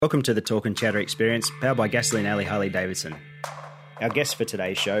Welcome to the Talk and Chatter Experience, powered by Gasoline Alley Harley-Davidson. Our guest for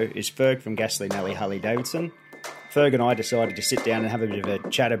today's show is Ferg from Gasoline Alley Harley-Davidson. Ferg and I decided to sit down and have a bit of a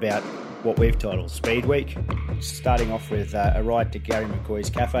chat about what we've titled Speedweek, starting off with a ride to Gary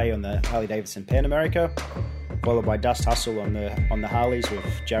McCoy's cafe on the Harley-Davidson Pan America, followed by Dust Hustle on the Harleys with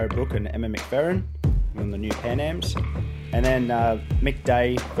Jared Brook and Emma McFerrin on the new Pan Ams. And then Mick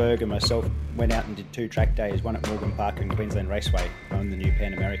Day, Ferg and myself went out and did 2 track days, one at Morgan Park and Queensland Raceway on the new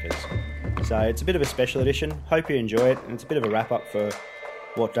Pan Americas. So it's a bit of a special edition. Hope you enjoy it, and it's a bit of a wrap-up for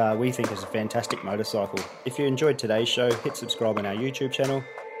what we think is a fantastic motorcycle. If you enjoyed today's show, hit subscribe on our YouTube channel,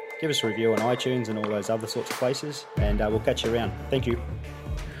 give us a review on iTunes and all those other sorts of places, and we'll catch you around. Thank you.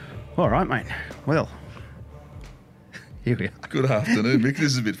 All right, mate. Well, here we are. Good afternoon, Mick.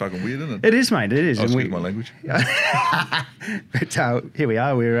 This is a bit fucking weird, isn't it? It is, mate. It is. Excuse my language. But here we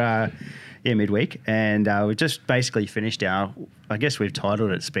are. We're midweek, and we've just basically finished our, I guess we've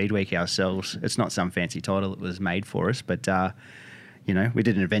titled it Speedweek ourselves. It's not some fancy title that was made for us, but, we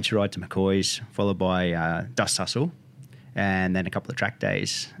did an adventure ride to McCoy's, followed by Dust Hustle, and then a couple of track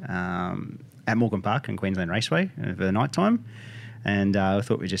days at Morgan Park and Queensland Raceway for the night time. And I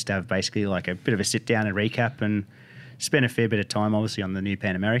thought we'd just have basically like a bit of a sit down and recap and spend a fair bit of time, obviously, on the new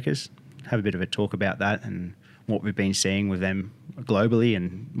Pan Americas, have a bit of a talk about that and what we've been seeing with them globally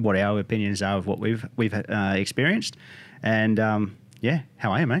and what our opinions are of what we've experienced. And, how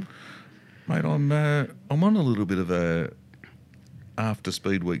are you, mate? Mate, I'm on a little bit of a after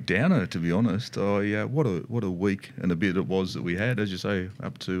Speedweek downer, to be honest. What a week and a bit it was that we had, as you say,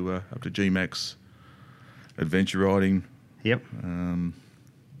 up to G-Max adventure riding. Yep. On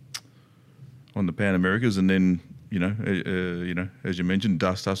the Pan Americas, and then as you mentioned,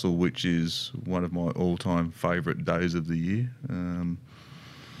 Dust Hustle, which is one of my all-time favourite days of the year,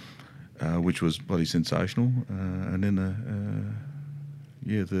 which was bloody sensational. And then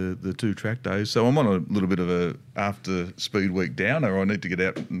the 2 track days. So I'm on a little bit of a after Speedweek downer. I need to get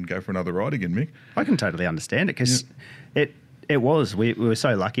out and go for another ride again, Mick. I can totally understand it because it was. We were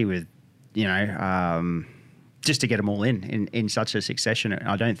so lucky with, just to get them all in such a succession.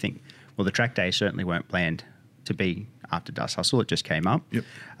 I don't think, the track days certainly weren't planned to be after Dust Hustle. It just came up. Yep.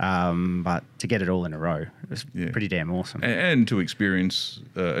 But to get it all in a row, it was pretty damn awesome. And to experience,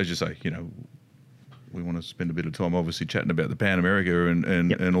 as you say, we want to spend a bit of time obviously chatting about the Pan America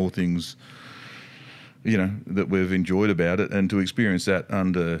and all things, that we've enjoyed about it, and to experience that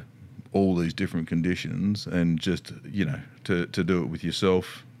under all these different conditions and just, to do it with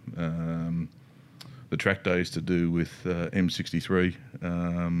yourself. The track days to do with M63.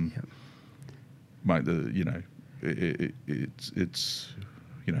 Mate, it's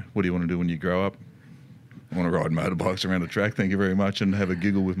what do you want to do when you grow up? I want to ride motorbikes around the track, thank you very much, and have a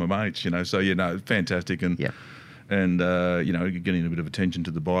giggle with my mates, So, fantastic. And, getting a bit of attention to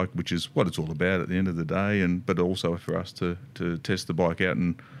the bike, which is what it's all about at the end of the day, but also for us to test the bike out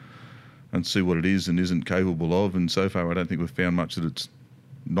and see what it is and isn't capable of. And so far, I don't think we've found much that it's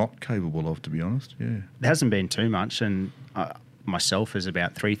not capable of, to be honest. Yeah. There hasn't been too much, and myself is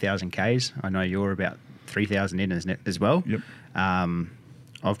about 3,000 Ks. I know you're about 3,000 in as well. Yep.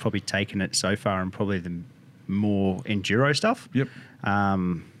 I've probably taken it so far and probably the more enduro stuff. Yep.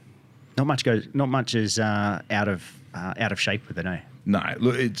 Not much is out of shape with it, eh? No,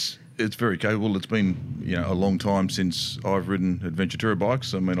 look, it's very capable. It's been a long time since I've ridden adventure tourer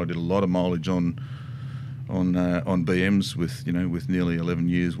bikes. I mean, I did a lot of mileage on BMs with nearly 11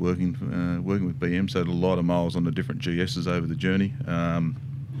 years working with BMs, so I did a lot of miles on the different GSs over the journey.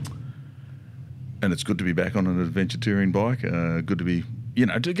 And it's good to be back on an adventure touring bike. Good to be,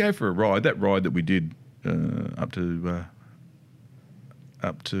 to go for a ride. That ride that we did up to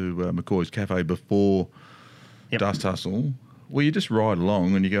McCoy's Cafe before Dust Hustle, where you just ride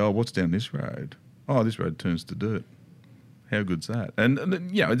along and you go, what's down this road? Oh, this road turns to dirt. How good's that? And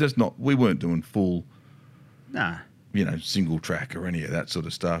that's not. We weren't doing full. Nah. Single track or any of that sort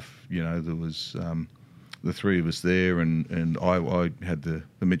of stuff. There was the 3 of us there, and I had the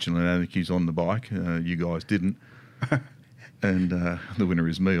Michelin Anarchies on the bike. You guys didn't. And the winner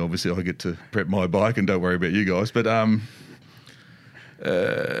is me. Obviously, I get to prep my bike and don't worry about you guys. But,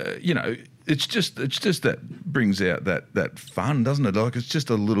 it's just that brings out that fun, doesn't it? Like, it's just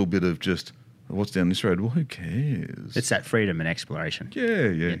a little bit of just, what's down this road? Well, who cares? It's that freedom and exploration.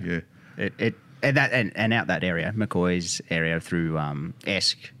 Yeah. And out that area, McCoy's area through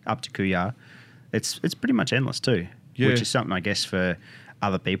Esk up to Kooyar, it's pretty much endless too. Yeah. Which is something, I guess, for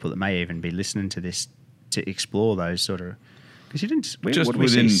other people that may even be listening to this to explore those sort of. Because you didn't. What did we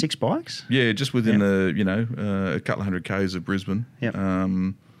see? 6 bikes? Yeah, just within a couple of 100 k's of Brisbane. Yep.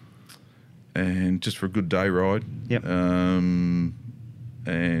 And just for a good day ride. Yep.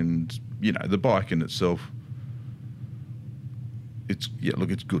 and the bike in itself. It's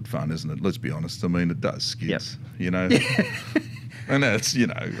good fun, isn't it? Let's be honest. I mean, it does skids, and that's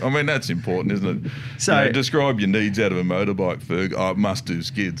that's important, isn't it? So describe your needs out of a motorbike, Ferg. I must do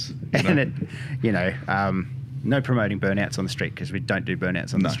skids, and it, no promoting burnouts on the street because we don't do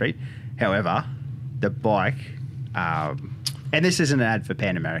burnouts on the street. However, the bike, and this isn't an ad for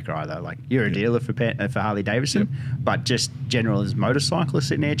Pan America either. Like you're a dealer for Harley Davidson, but just general as motorcyclists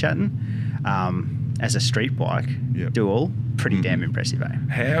sitting there chatting. As a street bike, dual, pretty damn impressive, eh?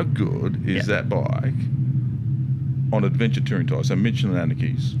 How good is that bike on adventure touring tyres? So Michelin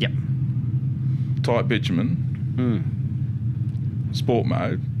Anarchies. Yep. Tight bitumen. Sport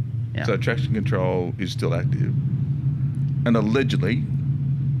mode. Yep. So traction control is still active. And allegedly,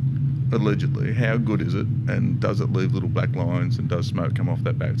 how good is it? And does it leave little black lines and does smoke come off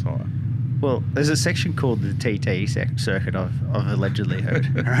that back tyre? Well, there's a section called the TT circuit I've allegedly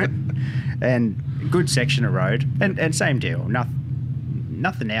heard, right? And good section of road, and same deal,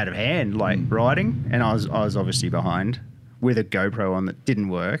 nothing out of hand like riding. And I was obviously behind with a GoPro on that didn't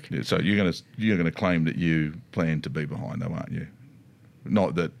work. Yeah, so you're gonna claim that you plan to be behind, though, aren't you?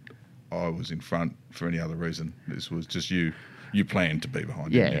 Not that I was in front for any other reason. This was just you. You plan to be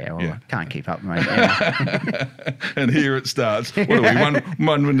behind. I can't keep up, mate. And here it starts. What are we?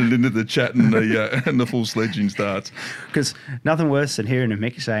 One minute into the chat and the full sledging starts. Because nothing worse than hearing a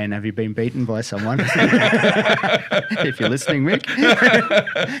Mick saying, "Have you been beaten by someone?" If you're listening, Mick.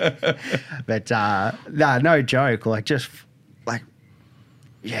 But no joke.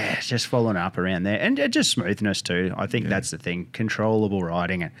 Just following up around there, and just smoothness too. I think that's the thing. Controllable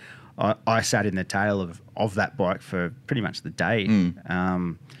riding. I sat in the tail of that bike for pretty much the day.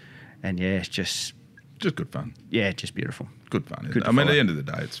 And it's just good fun. Yeah, just beautiful. Good fun. At the end of the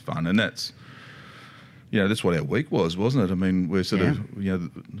day, it's fun. And that's, that's what our week was, wasn't it? I mean, we're sort of,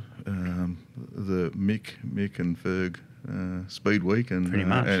 the Mick and Ferg Speedweek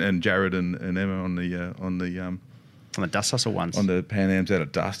and Jared and Emma on the Dust Hustle ones. On the Pan Ams out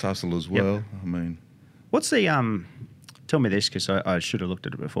at Dust Hustle as well. Yep. I mean, what's the tell me this because I should have looked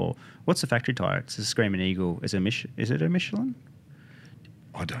at it before. What's the factory tyre? It's a Screaming Eagle. Is it a Michelin?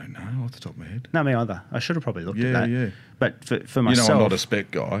 I don't know off the top of my head. No, me either. I should have probably looked at that. Yeah. But for myself... I'm not a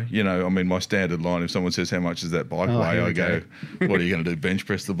spec guy. I mean, my standard line, if someone says, how much does that bike weigh? I go, what are you going to do, bench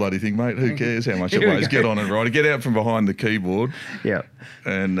press the bloody thing, mate? Who cares how much it weighs? Get on and ride it. Get out from behind the keyboard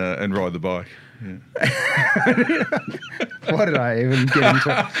and ride the bike. Yeah. Why did I even get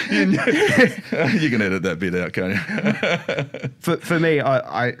into it? You can edit that bit out, can't you? For me,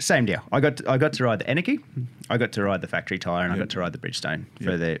 I same deal. I got to ride the Anarchy, I got to ride the factory tyre, and I got to ride the Bridgestone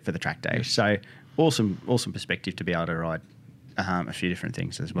for the track day. So awesome perspective to be able to ride a few different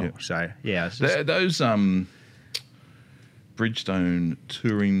things as well. So it's just, those Bridgestone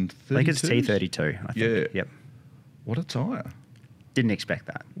touring 32s? I think it's T32. I think. Yeah. Yep. What a tyre. Didn't expect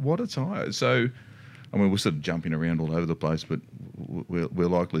that. What a tyre. So, I mean, we're sort of jumping around all over the place, but we're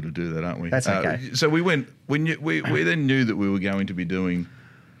likely to do that, aren't we? That's okay. So we went. We then knew that we were going to be doing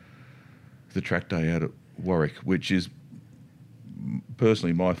the track day out at Warwick, which is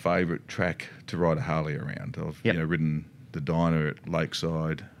personally my favourite track to ride a Harley around. I've ridden the Dyna at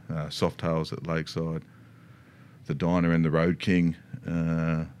Lakeside, Softails at Lakeside, the Dyna and the Road King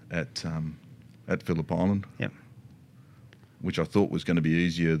at Phillip Island. Yep. Which I thought was going to be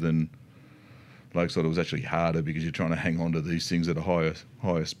easier than Lakeside. It was actually harder because you're trying to hang on to these things at a higher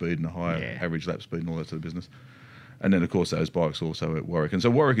speed and a higher average lap speed and all that sort of business. And then, of course, those bikes also at Warwick. And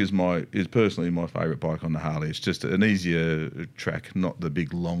so Warwick is personally my favourite bike on the Harley. It's just an easier track, not the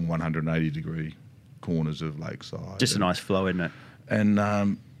big, long 180-degree corners of Lakeside. Just a nice flow, isn't it?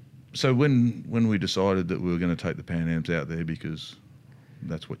 And so when we decided that we were going to take the Pan Ams out there because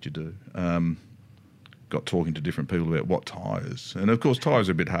that's what you do, got talking to different people about what tyres. And, of course, tyres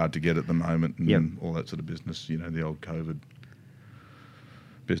are a bit hard to get at the moment and all that sort of business, the old COVID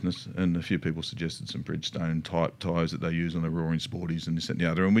business. And a few people suggested some Bridgestone type tyres that they use on the Roaring Sporties and this and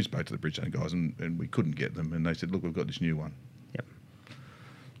the other. And we spoke to the Bridgestone guys and we couldn't get them. And they said, look, we've got this new one. Yep.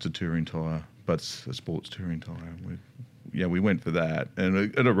 It's a touring tyre, but it's a sports touring tyre. We went for that. And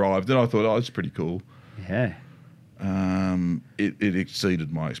it arrived and I thought, it's pretty cool. Yeah. It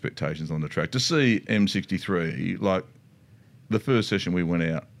exceeded my expectations on the track. To see M63, like the first session we went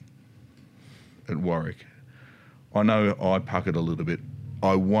out at Warwick, I know I puckered a little bit.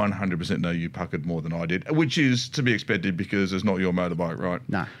 I 100% know you puckered more than I did, which is to be expected because it's not your motorbike, right?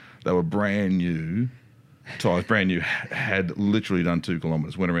 No. They were brand new tyres, brand new, had literally done 2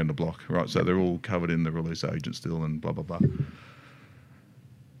 kilometres, went around the block, right? So they're all covered in the release agent still and blah, blah, blah.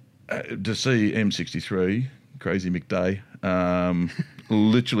 To see M63... Crazy McDay,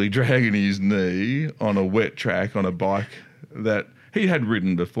 literally dragging his knee on a wet track on a bike that he had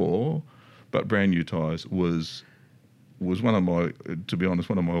ridden before, but brand new tyres was one of my, to be honest,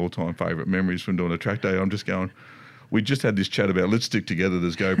 one of my all-time favourite memories from doing a track day. I'm just going, we just had this chat about let's stick together,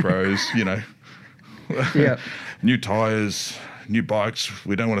 there's GoPros, you know, new tyres, new bikes,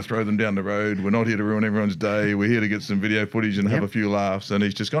 we don't want to throw them down the road, we're not here to ruin everyone's day, we're here to get some video footage and have a few laughs. And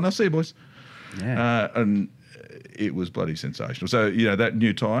he's just gone, I'll see you boys. And it was bloody sensational. So, you know, that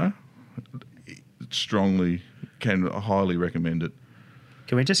new tyre, highly recommend it.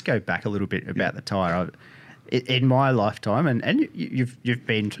 Can we just go back a little bit about the tyre? In my lifetime, and you've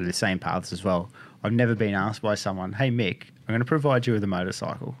been through the same paths as well, I've never been asked by someone, hey, Mick, I'm going to provide you with a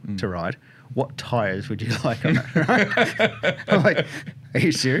motorcycle to ride. What tyres would you like on it? I'm like, are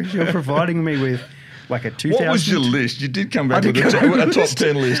you serious? You're providing me with like a 2000... What was your list? You did come back with a top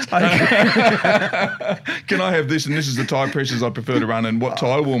 10 list. Can I have this? And this is the tyre pressures I prefer to run. And what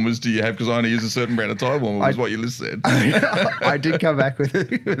tyre warmers do you have? Because I only use a certain brand of tyre warmer, was what your list said. I did come back with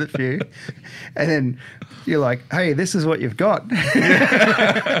a few. And then you're like, hey, this is what you've got.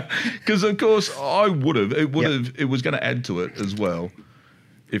 Because, of course, I would have. It was going to add to it as well.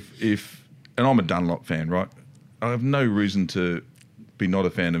 And I'm a Dunlop fan, right? I have no reason to be not a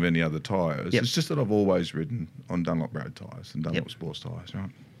fan of any other tyres. It's just that I've always ridden on Dunlop road tyres and Dunlop sports tyres, right?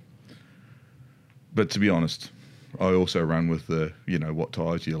 But to be honest, I also run with the, you know, what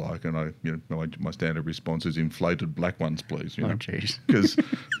tyres you like, and my standard response is inflated black ones, please. You know? Oh, jeez.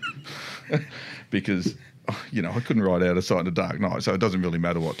 Because, you know, I couldn't ride out of sight in the dark night, so it doesn't really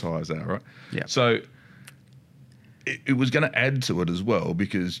matter what tyres they are, right? Yeah. So it was going to add to it as well,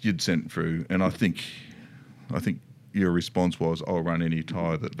 because you'd sent through, and I think your response was, I'll run any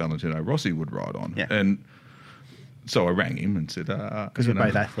tyre that Valentino Rossi would ride on. Yeah. And so I rang him and said... Because we're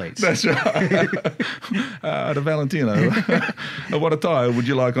both athletes. That's right. To Valentino, what a tyre would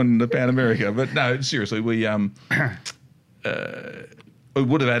you like on the Pan America? But no, seriously, we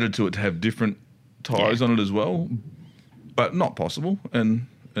would have added to it to have different tyres on it as well, but not possible, and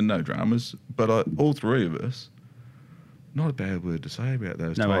no dramas. But all three of us, not a bad word to say about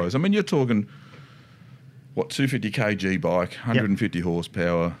those tyres. I mean, you're talking... 250 kg bike, 150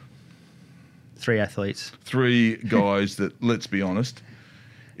 horsepower. 3 athletes. 3 guys that, let's be honest,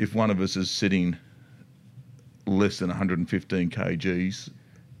 if one of us is sitting less than 115 kgs,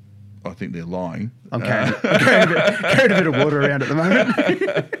 I think they're lying. I'm carrying a bit of water around at the moment.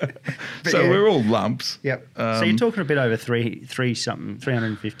 So we're all lumps. Yep. So you're talking a bit over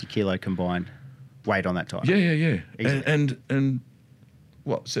 350 kilo combined weight on that tyre. Yeah. And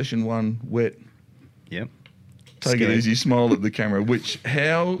what, session 1, wet. Yep. Take it easy, smile at the camera,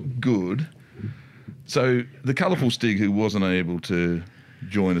 how good. So the colourful Stig, who wasn't able to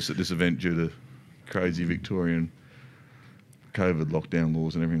join us at this event due to crazy Victorian COVID lockdown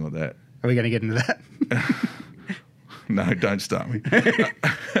laws and everything like that. Are we going to get into that? No, don't start me.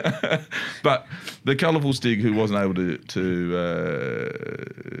 But the colourful Stig, who wasn't able to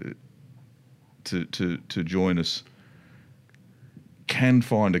join us, can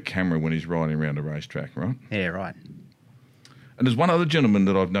find a camera when he's riding around a racetrack, right? Yeah, right. And there's one other gentleman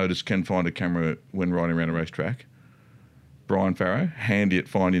that I've noticed can find a camera when riding around a racetrack. Brian Farrow, handy at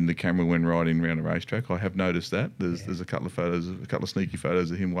finding the camera when riding around a racetrack. I have noticed that. There's a couple of sneaky photos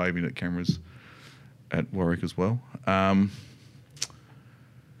of him waving at cameras at Warwick as well.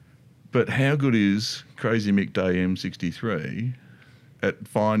 But how good is Crazy Mick Day M63 at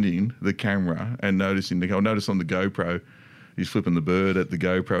finding the camera and noticing I noticed on the GoPro, he's flipping the bird at the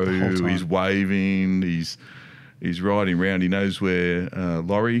GoPro. He's waving. He's riding around. He knows where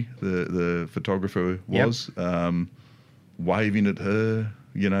Laurie, the photographer, was, waving at her.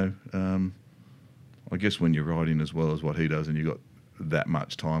 You know, I guess when you're riding as well as what he does, and you've got that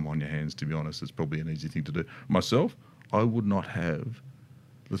much time on your hands, to be honest, it's probably an easy thing to do. Myself, I would not have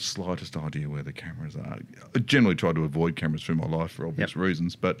the slightest idea where the cameras are. I generally try to avoid cameras through my life for obvious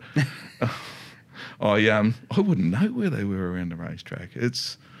reasons, but. I wouldn't know where they were around the racetrack.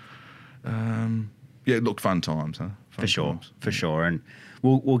 It's look, fun times, huh? For sure. And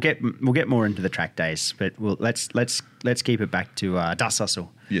we'll get more into the track days, but let's keep it back to Dust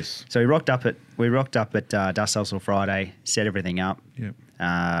Hustle. Yes. So we rocked up at Dust Hustle Friday, set everything up. Yep.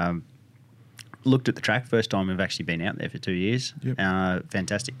 Looked at the track. First time we've actually been out there for 2 years. Yep.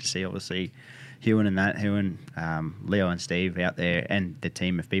 Fantastic to see, obviously. Hewan, Leo and Steve out there, and the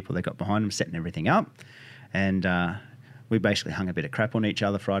team of people that got behind them setting everything up. And we basically hung a bit of crap on each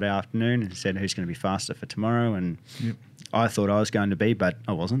other Friday afternoon and said who's going to be faster for tomorrow. And I thought I was going to be, but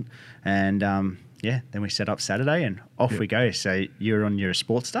I wasn't. And then we set up Saturday and off we go. So you're on your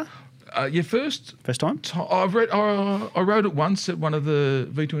Sportster? Your first time? I rode it once at one of the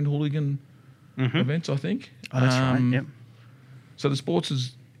V-Twin Hooligan events, I think. Oh, that's right, yep. So the sports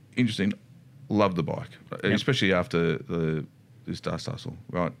is interesting. Love the bike, especially after this dust hustle,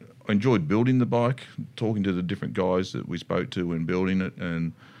 right? I enjoyed building the bike, talking to the different guys that we spoke to when building it,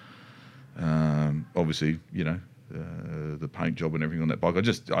 and obviously, the paint job and everything on that bike. I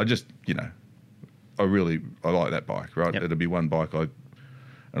just, I like that bike, right? Yep. It'll be one bike I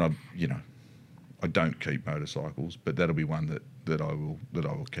don't keep motorcycles, but that'll be one that I will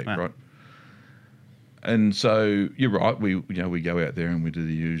keep, right? And so you're right. We go out there and we do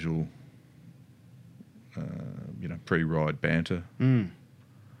the usual, pre-ride banter.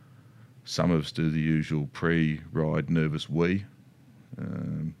 Some of us do the usual pre-ride nervous wee.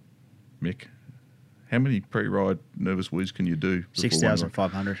 Mick, how many pre-ride nervous wees can you do?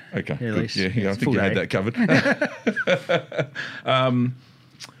 6,500. Okay, at good. least. Yeah, I think you had that covered.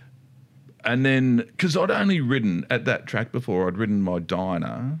 And then, because I'd only ridden at that track before, I'd ridden my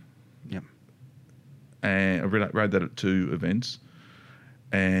Dyna. Yep. And I rode that at 2 events.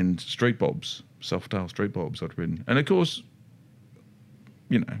 And street bobs, self-tail street bobs I'd ridden. And of course,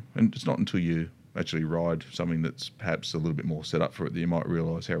 and it's not until you actually ride something that's perhaps a little bit more set up for it that you might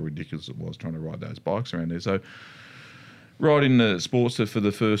realise how ridiculous it was trying to ride those bikes around there. So riding the Sportster for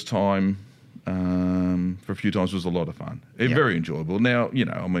the first time for a few times was a lot of fun. Very enjoyable. Now,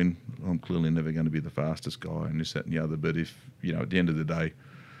 I'm clearly never going to be the fastest guy and this, that and the other, but if, at the end of the day,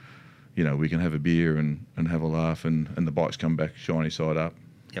 we can have a beer and have a laugh and the bikes come back shiny side up.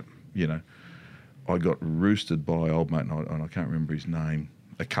 Yep. I got roosted by old mate, and I can't remember his name,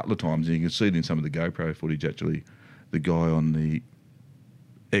 a couple of times, and you can see it in some of the GoPro footage, actually, the guy on the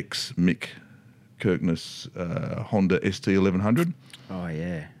ex-Mick Kirkness Honda ST1100. Oh,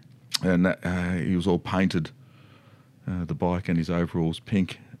 yeah. And that, he was all painted, the bike and his overalls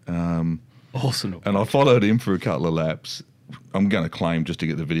pink. Awesome. And I followed him for a couple of laps. I'm going to claim just to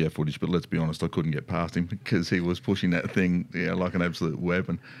get the video footage, but let's be honest, I couldn't get past him because he was pushing that thing like an absolute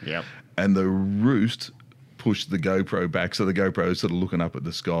weapon. Yep. And the roost pushed the GoPro back, so the GoPro was sort of looking up at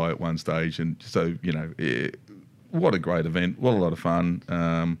the sky at one stage. And so, what a great event. What a lot of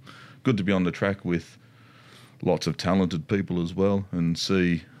fun. Good to be on the track with lots of talented people as well and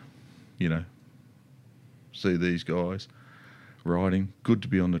see these guys riding. Good to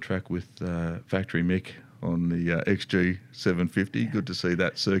be on the track with Factory Mick on the XG 750. Good to see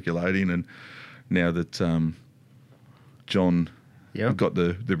that circulating. And now that John got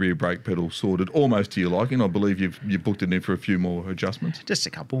the rear brake pedal sorted almost to your liking, I believe you've booked it in for a few more adjustments. Just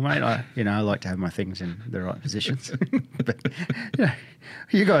a couple, mate. I like to have my things in the right positions. But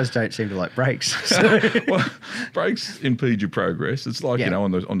you guys don't seem to like brakes. So. Well, brakes impede your progress. It's like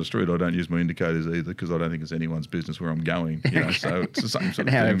on the street, I don't use my indicators either because I don't think it's anyone's business where I'm going. Okay. So it's the same sort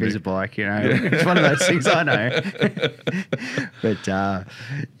of how thing. How heavy is a bike? It's one of those things I know. But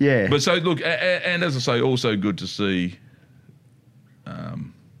yeah. But so look, and as I say, also good to see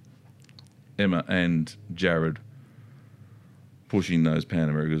Emma and Jared pushing those Pan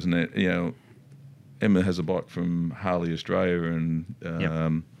Americas, and Emma has a bike from Harley Australia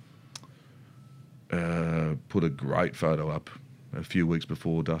and put a great photo up a few weeks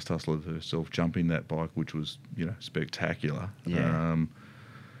before Dust Hustler herself jumping that bike, which was spectacular. Yeah.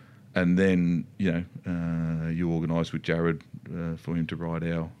 And then you organised with Jared for him to ride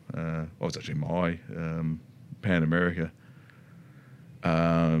our. I was actually my Pan America.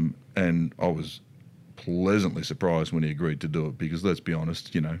 And I was pleasantly surprised when he agreed to do it because let's be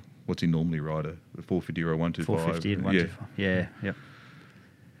honest, what's he normally ride? A 450 or a 125? 450 and 125. Yeah, yep.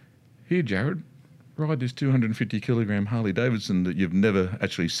 Here, Jared, ride this 250 kilogram Harley Davidson that you've never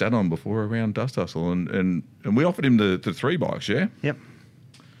actually sat on before around Dust Hustle. And we offered him the 3 bikes, yeah? Yep.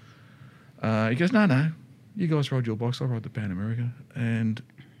 He goes, no, you guys ride your bikes, I'll ride the Pan America. And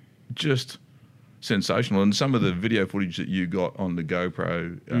just sensational. And some of the video footage that you got on the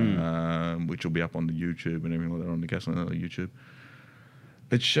GoPro, which will be up on the YouTube and everything like that on the Gasoline Alley YouTube,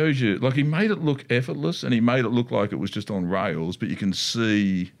 it shows you, like, he made it look effortless and he made it look like it was just on rails, but you can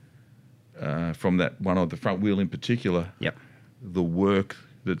see from that one on the front wheel in particular, the work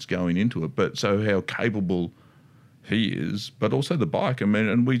that's going into it. But so how capable he is, but also the bike. I mean,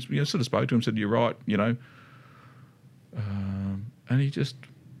 and we sort of spoke to him, said, you're right, and he just,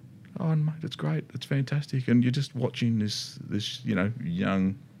 oh, mate, it's great. It's fantastic. And you're just watching this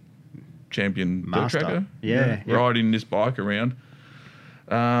young champion Master. dirt tracker riding this bike around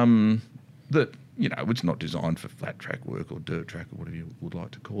that, it's not designed for flat track work or dirt track or whatever you would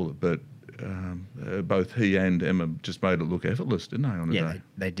like to call it. But both he and Emma just made it look effortless, didn't they, on the day? Yeah,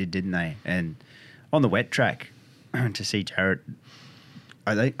 they did, didn't they? And on the wet track, to see Jared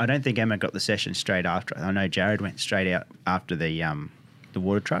I don't think Emma got the session straight after. I know Jared went straight out after the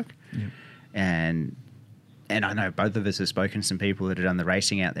water truck, and I know both of us have spoken to some people that have done the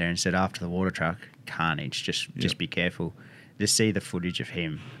racing out there and said after the water truck, carnage. Just be careful. Just see the footage of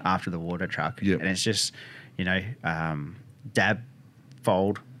him after the water truck, and it's just dab,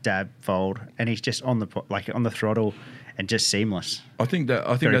 fold, and he's just on the throttle and just seamless. I think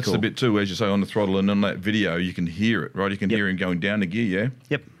that's cool. The bit too, as you say, on the throttle, and on that video you can hear it, right? You can hear him going down the gear, yeah?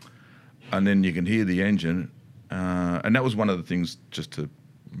 Yep. And then you can hear the engine, and that was one of the things, just to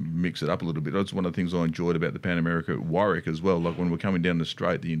mix it up a little bit, that's one of the things I enjoyed about the Pan America at Warwick as well, like when we're coming down the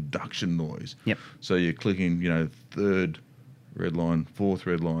straight, the induction noise. Yep. So you're clicking, third red line, fourth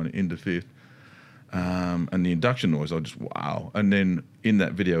red line, into fifth. And the induction noise, I just, wow. And then in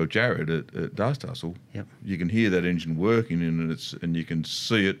that video of Jared at Dust Hustle, you can hear that engine working, and you can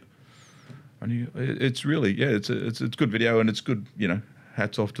see it. And it's really, it's good video, and it's good,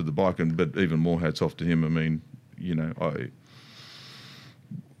 hats off to the bike, but even more hats off to him. I mean,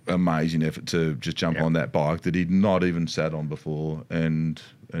 amazing effort to just jump on that bike that he'd not even sat on before and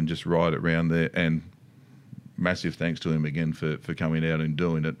just ride it around there. And massive thanks to him again for coming out and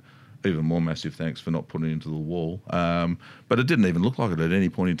doing it. Even more massive thanks for not putting it into the wall. But it didn't even look like it at any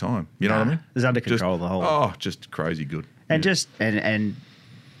point in time. You know what I mean? It was under control the whole. Oh, just crazy good. And and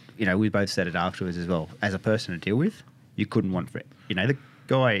we both said it afterwards as well. As a person to deal with, you couldn't want for it. The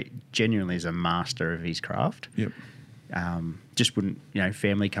guy genuinely is a master of his craft. Yep. Just wouldn't,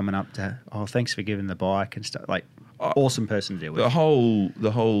 family coming up to, thanks for giving the bike and stuff. Like, awesome person to deal with.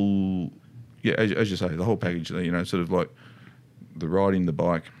 The whole, as you say, the whole package. Sort of like the riding the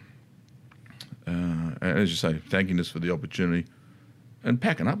bike. And as you say, thanking us for the opportunity and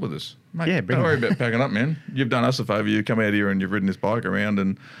packing up with us. Mate, don't worry about packing up, man. You've done us a favour. You come out here and you've ridden this bike around,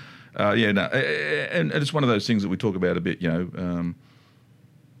 and and it's one of those things that we talk about a bit,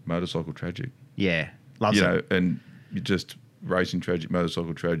 motorcycle tragic. Yeah, loves it. And you just racing tragic,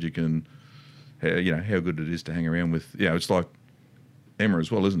 motorcycle tragic, and how good it is to hang around with. It's like Emma as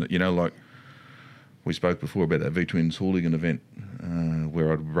well, isn't it? Like we spoke before about that V-Twins hooligan event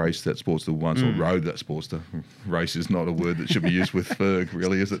where I'd raced that Sportster once, or rode that Sportster. Race is not a word that should be used with Ferg,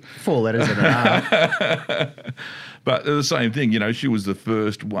 really, is it? 4 letters and a half. But the same thing, she was the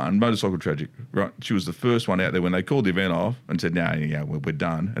first one, motorcycle tragic, right? She was the first one out there when they called the event off and said, we're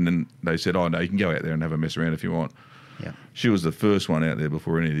done. And then they said, no, you can go out there and have a mess around if you want. Yeah. She was the first one out there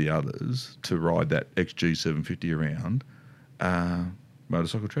before any of the others to ride that XG 750 around.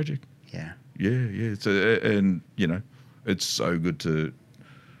 Motorcycle tragic. Yeah. Yeah. It's so good to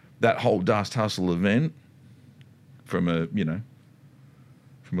that whole Dust Hustle event from a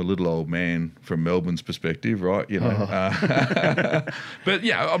little old man from Melbourne's perspective, right? But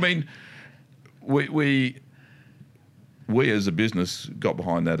I mean, we as a business got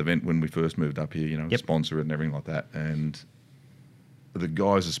behind that event when we first moved up here, sponsor it and everything like that. And the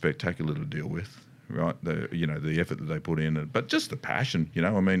guys are spectacular to deal with, right? The effort that they put in, but just the passion,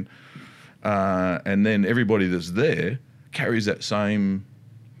 I mean, and then everybody that's there carries that same,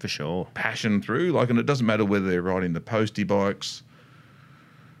 for sure, passion through. And it doesn't matter whether they're riding the postie bikes,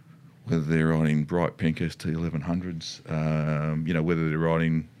 whether they're riding bright pink ST1100s, whether they're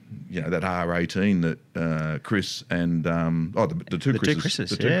riding, that R18 that Chris and the two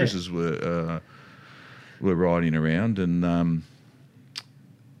Chris's were riding around, and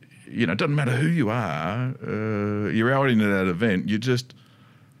it doesn't matter who you are, you're riding at that event. You're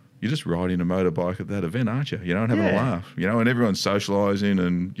just riding a motorbike at that event, aren't you? And having a laugh, and everyone's socialising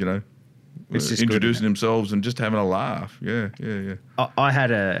and introducing themselves and just having a laugh. Yeah. I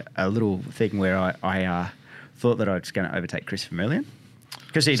had a little thing where I thought that I was going to overtake Chris Vermeulen.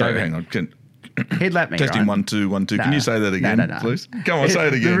 Hang on. He'd lap me, testing, right? 1 2 1 2. Can you say that again, please? Come on, say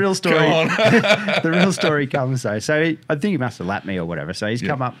it again. The real story. Come on. The real story comes though. So I think he must have lapped me or whatever. So he's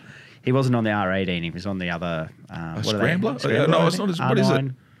come up. He wasn't on the R18. He was on the other. Scrambler? No, it's not. What is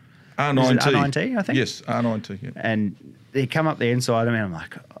it? R9T. R9T, I think. Yes, R9T. Yeah. And he come up the inside of me. And I'm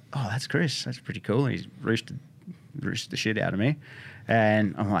like, that's Chris. That's pretty cool. And he's roosted the shit out of me.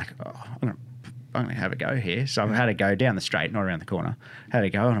 And I'm like, I'm gonna have a go here. So I had to go down the straight, not around the corner. Had to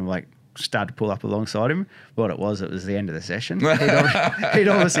go, and I'm like, started to pull up alongside him. What it was the end of the session. He'd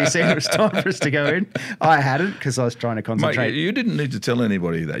obviously seen it was time for us to go in. I hadn't, because I was trying to concentrate. Mate, you didn't need to tell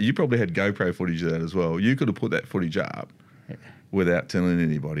anybody that. You probably had GoPro footage of that as well. You could have put that footage up without telling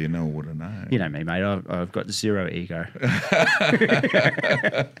anybody, and no one would have known. You know me, mate. I've got zero ego.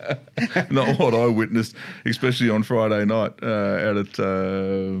 Not what I witnessed, especially on Friday night out at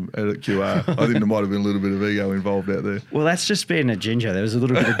QR. I think there might have been a little bit of ego involved out there. Well, that's just being a ginger. There was a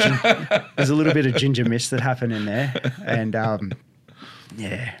little bit of ginger mist that happened in there, and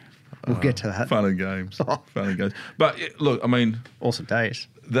Yeah. We'll get to that. Fun and games. Fun and games. But look, I mean, Awesome days.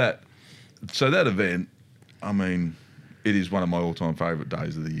 that event, I mean, it is one of my all-time favourite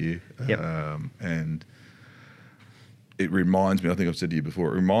days of the year. Yep. And it reminds me, I think I've said to you before,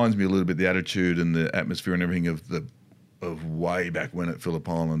 it reminds me a little bit the attitude and the atmosphere and everything of way back when at Phillip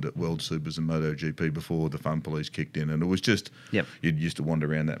Island at World Supers and MotoGP before the Fun Police kicked in. And it was just, Yep. you used to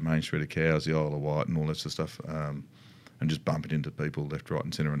wander around that main street of Cows, the Isle of Wight and all that sort of stuff, and just bumping into people left, right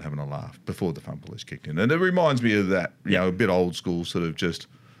and centre and having a laugh before the Fun Police kicked in. And it reminds me of that, you know, a bit old school, sort of just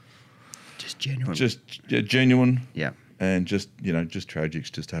genuine. Genuine. Yeah. And just, you know, just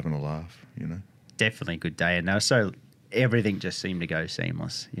tragics, just having a laugh, you know. Definitely a good day. And everything just seemed to go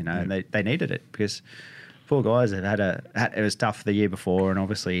seamless, you know, and they needed it because poor guys have it was tough the year before and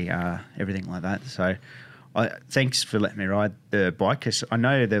obviously everything like that. So thanks for letting me ride the bike because I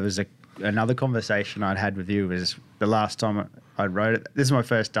know there was another conversation I'd had with you was the last time I rode it. This is my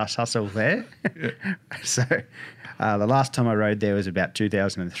first dust hustle there. Yeah. So the last time I rode there was about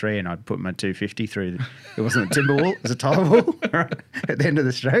 2003 and I'd put my 250 through. It wasn't a timber wall, it was a tire wall right, at the end of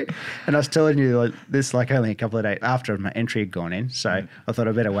the straight. And I was telling you like this like only a couple of days after my entry had gone in. So I thought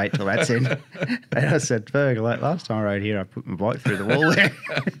I better wait till that's in. And I said, Ferg, like last time I rode here, I put my bike through the wall there.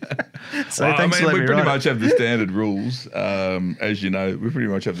 So well, thanks for letting we me pretty ride much have the standard rules. As you know, we pretty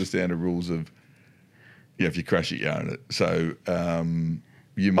much have the standard rules of, yeah, if you crash it, you own it. So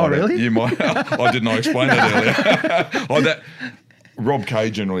you might. Oh, really? You might. I did not explain that earlier. Rob Kay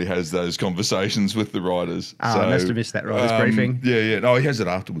generally has those conversations with the riders. Oh, I must have missed that riders briefing. Yeah. No, he has it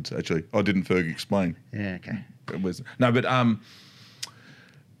afterwards. Actually, I didn't Ferg explain. Yeah. Okay. It was no, but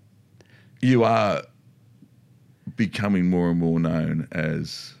you are becoming more and more known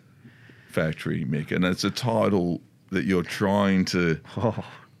as Factory Mick, and it's a title that you're trying to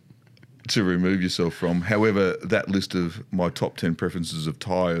remove yourself from. However, that list of my top 10 preferences of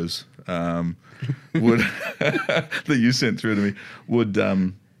tyres would that you sent through to me would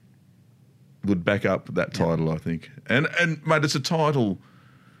back up that title, I think. And mate, it's a title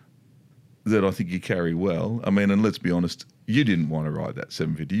that I think you carry well. I mean, and let's be honest, you didn't want to ride that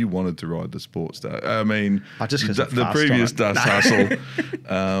 750. You wanted to ride the Sportster. I mean, just the previous Dust Hustle,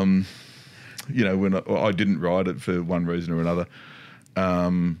 you know, when I didn't ride it for one reason or another.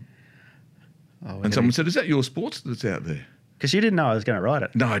 And someone said, is that your Sportster that's out there? Because you didn't know I was going to ride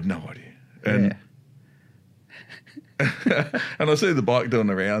it. No, I had no idea. And and I see the bike doing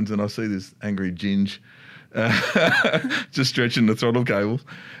the rounds and I see this angry ginge just stretching the throttle cables.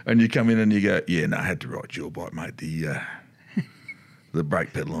 And you come in and you go, yeah, no, I had to ride your bike, mate. The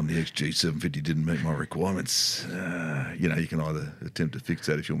brake pedal on the XG750 didn't meet my requirements. You know, you can either attempt to fix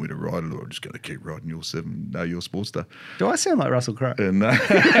that if you want me to ride it, or I'm just going to keep riding your Sportster. Do I sound like Russell Crowe? And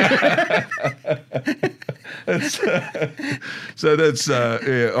so that's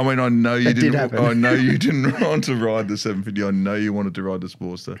yeah. I mean, I know you didn't. I know you didn't want to ride the 750. I know you wanted to ride the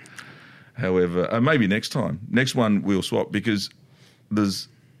Sportster. However, maybe next time. Next one we'll swap because there's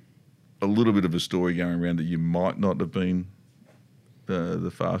a little bit of a story going around that you might not have been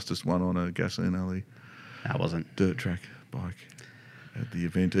the fastest one on a gasoline alley. No, it wasn't. Dirt track bike at the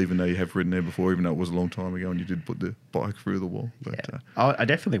event, even though you have ridden there before, even though it was a long time ago and you did put the bike through the wall. But, I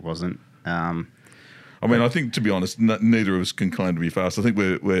definitely wasn't. I mean, I think, to be honest, neither of us can claim to be fast. I think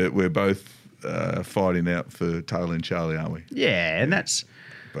we're both fighting out for tail end Charlie, aren't we? Yeah, and that's,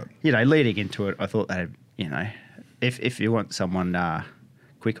 you know, leading into it, I thought that, you know, if you want someone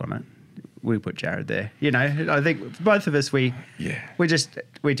quick on it, we put Jared there. You know, I think both of us we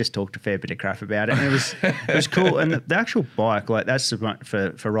just talked a fair bit of crap about it, and it was cool. And the actual bike, like that's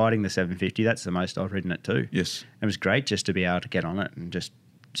for riding the 750. That's the most I've ridden it too. Yes, it was great just to be able to get on it and just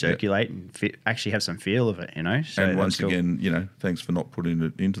circulate and actually have some feel of it. You know, so and once again, you know, thanks for not putting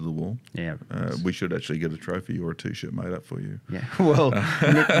it into the wall. Yeah, we should actually get a trophy or a T-shirt made up for you. Yeah, well,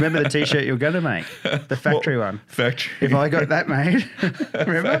 remember the T-shirt you're going to make, the factory one. Factory. If I got that made,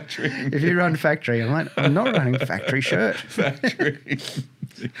 remember? Factory. If you run factory, I'm like, I'm not running factory shirt. Factory.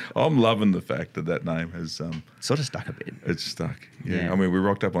 I'm loving the fact that name has sort of stuck a bit. It's stuck. Yeah. I mean, we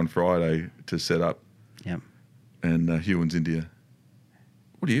rocked up on Friday to set up. Yep. And Hewin's India.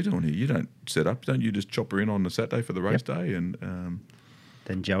 What are you doing here? You don't set up, don't you? Just chop her in on the Saturday for the race day, and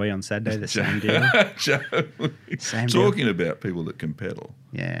then Joey on Saturday, the same deal. Same talking deal. About people that can pedal.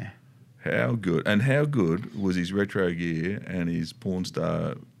 Yeah. How good was his retro gear and his porn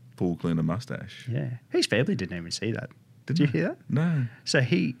star pool cleaner mustache? Yeah, his family didn't even see that. Did you hear that? No. So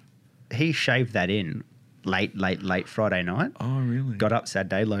he shaved that in late Friday night. Oh, really? Got up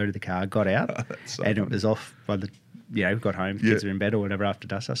Saturday, loaded the car, got out, That's so and funny. it was off by the got home, kids are in bed or whatever after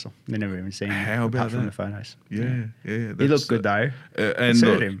dust hustle. They never even seen him. How about apart from that? the photos. Yeah. He looked good though. And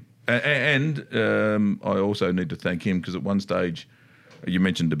suited him. And I also need to thank him because at one stage you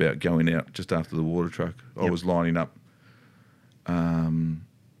mentioned about going out just after the water truck. I was lining up to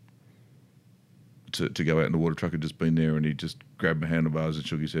go out in the water truck. Had just been there, and he just grabbed my handlebars and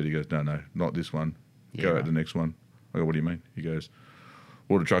shook his head. He goes, "No, not this one. Go out the next one." I go, "What do you mean?" He goes,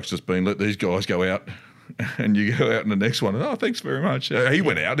 "Water truck's just been, let these guys go out." And you go out in the next one. And, "Oh, thanks very much." He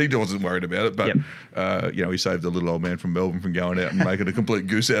went out. He wasn't worried about it, but he saved the little old man from Melbourne from going out and making a complete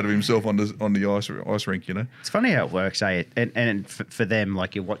goose out of himself on the ice rink. It's funny how it works, eh? And for them,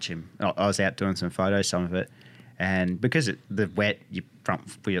 like you watch him. I was out doing some photos, some of it, and because the wet, your front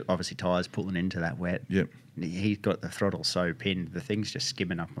obviously tyres pulling into that wet. Yep. He's got the throttle so pinned, the thing's just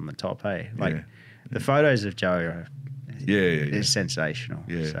skimming up on the top. Hey, the photos of Joe are. It's sensational.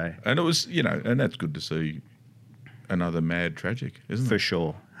 Yeah. So. And it was, and that's good to see another mad tragic, isn't it? For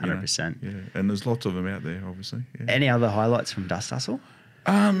sure, 100%. Yeah. And there's lots of them out there, obviously. Yeah. Any other highlights from Dust Hustle?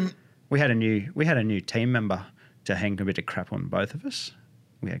 We had a new team member to hang a bit of crap on both of us.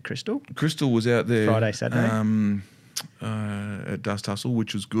 We had Crystal. Crystal was out there Friday, Saturday. At Dust Hustle,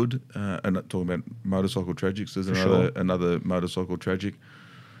 which was good. And talking about motorcycle tragics, there's another motorcycle tragic.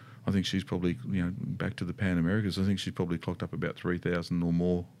 I think she's probably, back to the Pan Americas. I think she's probably clocked up about 3,000 or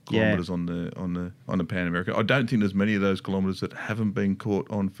more kilometres on the Pan America. I don't think there's many of those kilometres that haven't been caught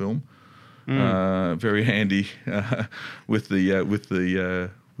on film. Very handy with the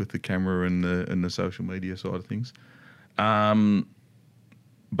camera and the social media side of things. But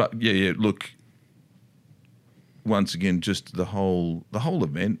look. Once again, just the whole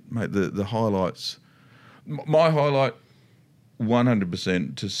event, mate. The highlights. My highlight.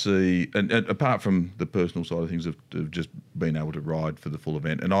 100% to see, and apart from the personal side of things of just being able to ride for the full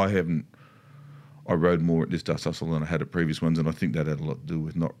event, and I rode more at this Dust Hustle than I had at previous ones, and I think that had a lot to do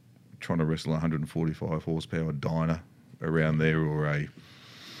with not trying to wrestle a 145 horsepower dyno around there or a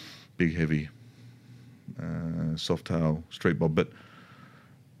big heavy soft tail street bob, but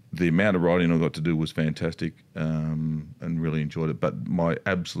the amount of riding I got to do was fantastic, and really enjoyed it. But my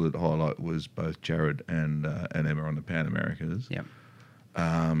absolute highlight was both Jared and Emma on the Pan Americas. Yep.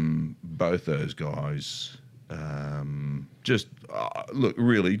 Both those guys, just look,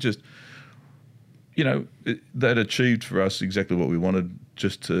 really, just they'd achieved for us exactly what we wanted,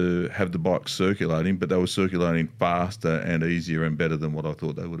 just to have the bikes circulating, but they were circulating faster and easier and better than what I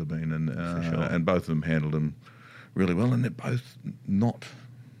thought they would have been, and both of them handled them really well, and they're both not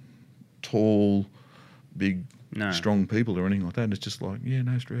tall, big, strong people or anything like that. And it's just like,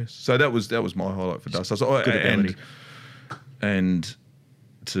 no stress. So that was my highlight for Dust Hustle. And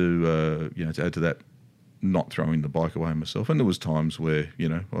to to add to that, not throwing the bike away myself. And there was times where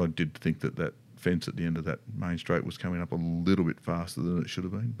I did think that fence at the end of that main straight was coming up a little bit faster than it should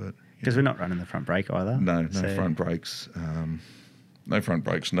have been. But because we're not running the front brake either. No front brakes. No front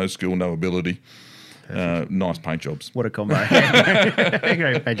brakes. No skill. No ability. Nice paint jobs. What a combo.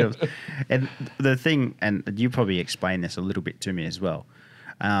 Great paint jobs. And the thing, and you probably explained this a little bit to me as well,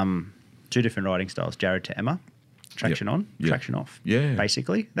 two different riding styles, Jared to Emma, traction on, traction off. Yeah.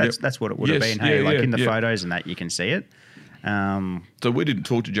 Basically. That's what it would have been. Hey, in the photos and that you can see it. So we didn't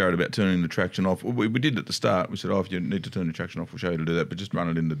talk to Jared about turning the traction off. We did at the start. We said, if you need to turn the traction off, we'll show you to do that, but just run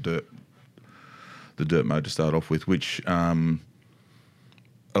it in the dirt mode to start off with, which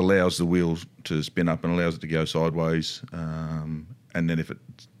allows the wheels to spin up and allows it to go sideways. And then if it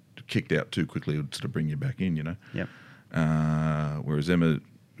kicked out too quickly, it would sort of bring you back in, Yep. Whereas Emma,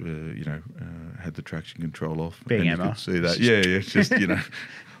 had the traction control off. Being and Emma. You could see that. It's just,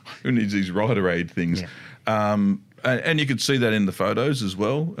 who needs these rider aid things? Yeah. And you could see that in the photos as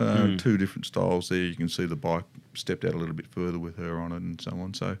well. Two different styles there. You can see the bike stepped out a little bit further with her on it and so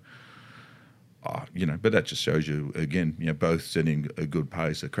on. So, but that just shows you, again, both setting a good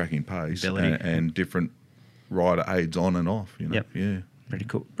pace, a cracking pace, and different rider aids on and off, Yep. Yeah.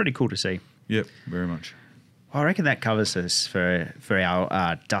 Pretty cool to see. Yep, very much. I reckon that covers us for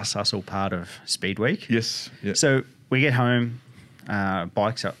our Dust Hustle part of Speedweek. Yes. Yep. So we get home,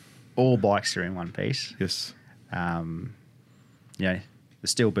 all bikes are in one piece. Yes. The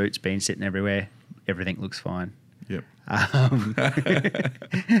steel boots been sitting everywhere. Everything looks fine. Yep.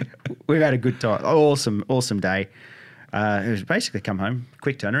 We've had a good time. Awesome day. It was basically come home,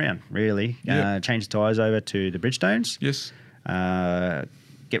 quick turnaround, really. Yep. Change the tyres over to the Bridgestones. Yes.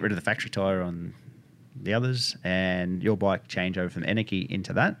 Get rid of the factory tyre on the others, and your bike change over from Anarchy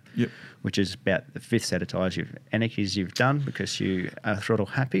into that. Yep. Which is about the fifth set of tyres Anarchies you've done because you are throttle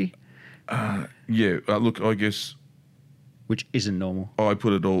happy. Look, I guess which isn't normal. I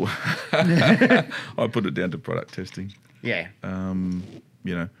put it all. I put it down to product testing. Yeah.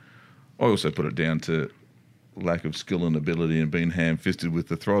 You know, I also put it down to lack of skill and ability and being ham-fisted with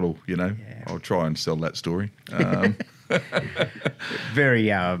the throttle. You know, I'll try and sell that story.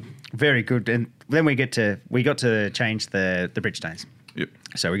 Very good. And then we got to change the Bridgestones. Yep.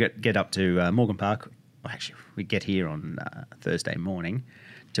 So we get up to Morgan Park. Well, actually, we get here on Thursday morning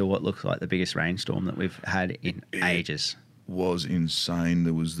to what looks like the biggest rainstorm that we've had in ages. Was insane.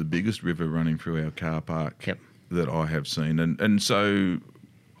 There was the biggest river running through our car park that I have seen. And so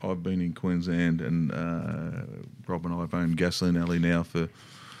I've been in Queensland, and Rob and I have owned Gasoline Alley now for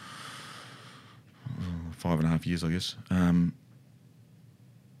 5.5 years, I guess.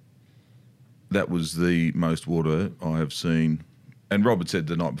 That was the most water I have seen. And Robert said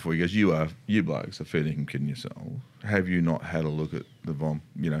the night before, he goes, you blokes are fair dinkum kidding yourself. Have you not had a look at the VOM?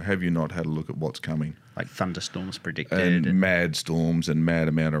 You know, have you not had a look at what's coming? Like thunderstorms predicted. And mad storms and mad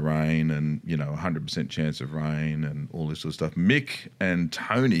amount of rain and, 100% chance of rain and all this sort of stuff. Mick and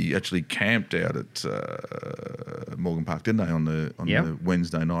Tony actually camped out at Morgan Park, didn't they, on the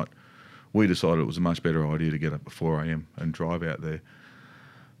Wednesday night? We decided it was a much better idea to get up at 4 a.m. and drive out there.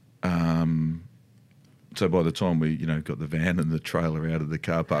 So by the time we, got the van and the trailer out of the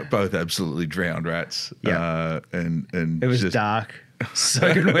car park, both absolutely drowned rats. Yeah. And it was just dark,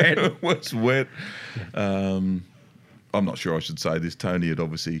 soaking wet. It was wet. I'm not sure I should say this. Tony had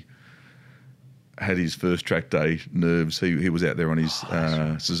obviously had his first track day nerves. He was out there on his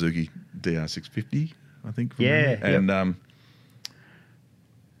Suzuki DR650, I think. Yeah. And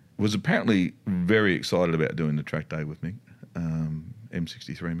was apparently very excited about doing the track day with Mick,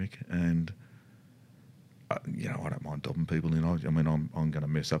 M63 Mick, and I don't mind dobbing people in. I'm going to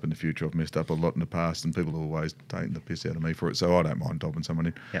mess up in the future. I've messed up a lot in the past, and people have always taken the piss out of me for it. So I don't mind dobbing someone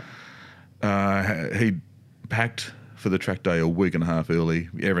in. Yeah. He packed for the track day a week and a half early.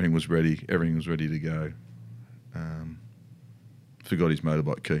 Everything was ready. Everything was ready to go. Forgot his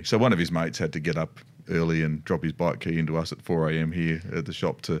motorbike key. So one of his mates had to get up early and drop his bike key into us at 4 a.m. here at the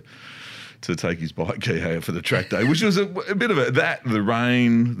shop to take his bike key out for the track day, which was a bit of the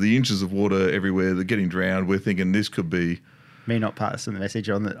rain, the inches of water everywhere, the getting drowned. We're thinking this could be... Me not passing the message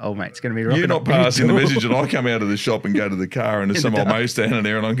on that old mate's going to be rocking. You're not passing the message, and I come out of the shop and go to the car, and there's some old mate standing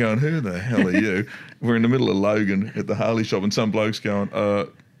there, and I'm going, who the hell are you? We're in the middle of Logan at the Harley shop, and some bloke's going,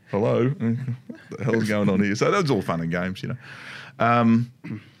 hello? What the hell's going on here? So that was all fun and games, And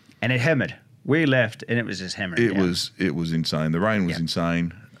it hammered. We left, and it was just hammering. It was insane. The rain was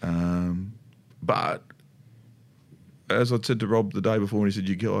insane. But as I said to Rob the day before, and he said,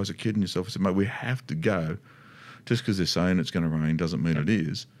 you guys are kidding yourself. I said, mate, we have to go. Just because they're saying it's going to rain doesn't mean it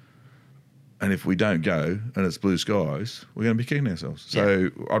is. And if we don't go and it's blue skies, we're going to be kicking ourselves.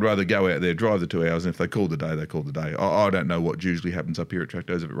 So I'd rather go out there, drive the 2 hours, and if they call the day, they call the day. I don't know what usually happens up here at track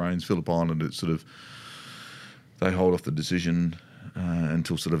days if it rains. Phillip Island, it's sort of, they hold off the decision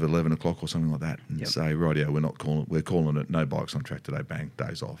until sort of 11 o'clock or something like that, and say, rightio, we're calling it, no bikes on track today, bang,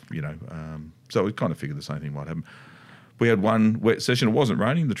 days off, So we kind of figured the same thing might happen. We had one wet session. It wasn't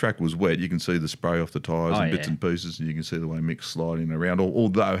raining. The track was wet. You can see the spray off the tyres and bits and pieces, and you can see the way Mick's sliding around.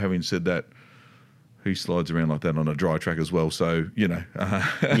 Although, having said that, he slides around like that on a dry track as well. So,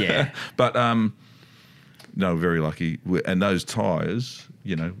 But, no, very lucky. And those tyres,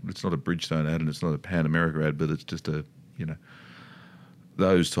 it's not a Bridgestone ad and it's not a Pan America ad, but it's just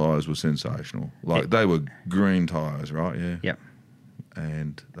those tyres were sensational. They were green tyres, right? Yeah. Yep.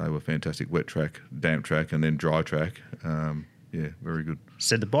 And they were fantastic. Wet track, damp track, and then dry track. Very good.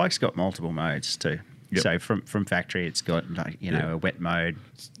 So the bike's got multiple modes too. Yep. So from factory, it's got a wet mode,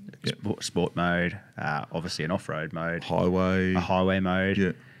 sport mode, obviously an off-road mode, a highway mode.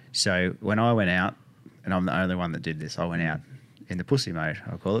 Yeah. So when I went out, and I'm the only one that did this, I went out in the pussy mode,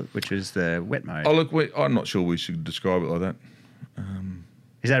 I'll call it, which was the wet mode. Oh look, I'm not sure we should describe it like that.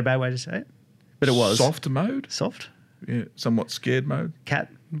 Is that a bad way to say it? But it was soft mode. Soft. Yeah, somewhat scared mode.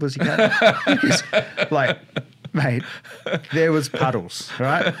 Pussy cat. Mate, there was puddles,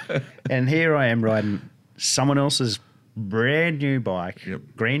 right? And here I am riding someone else's brand new bike,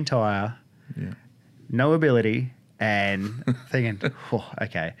 green tyre, no ability, and thinking,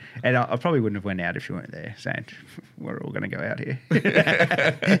 okay. And I probably wouldn't have went out if you weren't there saying, we're all going to go out here.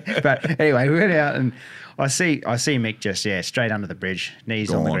 But anyway, we went out and I see Mick just, straight under the bridge,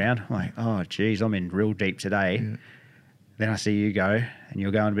 knees on the ground. I'm like, oh, geez, I'm in real deep today. Yeah. Then I see you go, and you're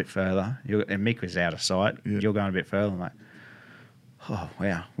going a bit further. And Mick was out of sight. Yeah. You're going a bit further. I'm like, oh,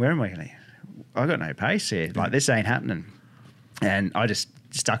 wow, where am I going? I got no pace here. Like, this ain't happening. And I just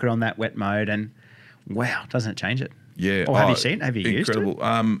stuck it on that wet mode, and wow, doesn't it change it? Yeah. Or have you seen it? Have you used it?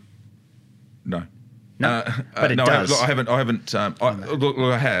 Incredible. No. No, but it no, does. I haven't.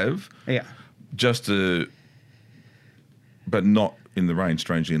 I have. Yeah. Just but not in the rain.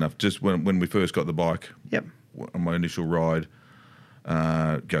 Strangely enough, just when we first got the bike. Yep. On my initial ride,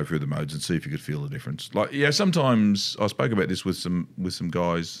 go through the modes and see if you could feel the difference. Like, yeah, sometimes I spoke about this with some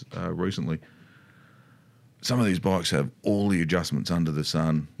guys recently. Some of these bikes have all the adjustments under the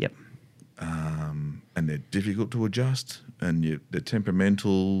sun. Yep. And they're difficult to adjust, and they're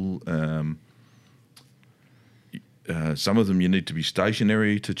temperamental. Some of them you need to be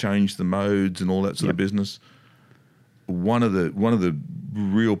stationary to change the modes and all that sort of business. One of the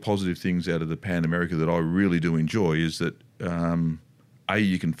real positive things out of the Pan America that I really do enjoy is that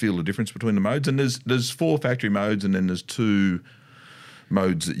you can feel the difference between the modes, and there's 4 factory modes, and then there's 2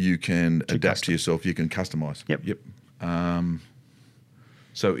 modes that you can adapt to yourself. You can customize. Yep.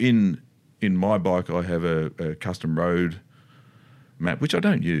 So in my bike, I have a custom road map, which I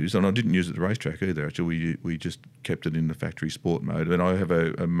don't use, and I didn't use it at the racetrack either. Actually, we just kept it in the factory sport mode, and I have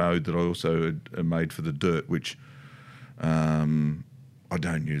a mode that I also made for the dirt, which I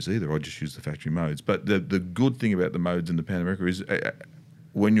don't use either. I just use the factory modes. But the good thing about the modes in the Pan America is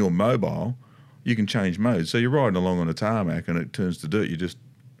when you're mobile, you can change modes. So you're riding along on a tarmac and it turns to dirt. You just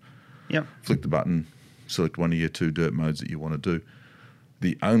flick the button, select one of your 2 dirt modes that you want to do.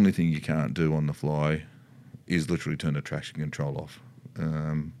 The only thing you can't do on the fly is literally turn the traction control off.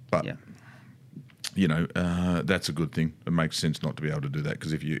 That's a good thing. It makes sense not to be able to do that,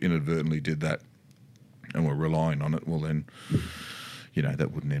 because if you inadvertently did that and were relying on it, well then,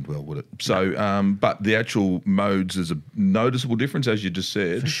 that wouldn't end well, would it? So, but the actual modes, is a noticeable difference, as you just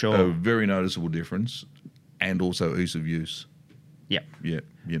said. For sure. A very noticeable difference, and also ease of use. Yep. Yeah,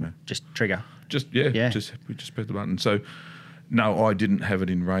 Just trigger. We just press the button. So, no, I didn't have it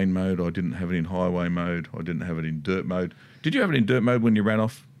in rain mode. I didn't have it in highway mode. I didn't have it in dirt mode. Did you have it in dirt mode when you ran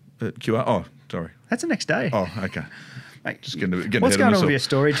off at QR? Oh, sorry. That's the next day. Oh, okay. Mate, just getting what's ahead going of on with myself. your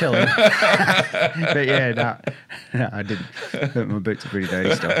storytelling? But yeah, no, I didn't. But my boots are pretty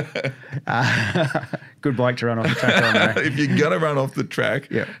dirty still. Good bike to run off the track on, though. If you're going to run off the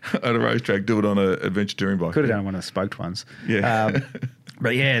track at a racetrack, do it on an adventure touring bike. Could have done one of the spoked ones. Yeah.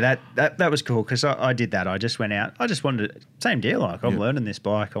 But yeah, that was cool, because I did that. I just went out. I just wanted to, same deal. Like, I'm learning this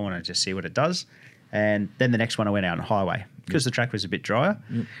bike. I want to just see what it does. And then the next one I went out on highway, because the track was a bit drier,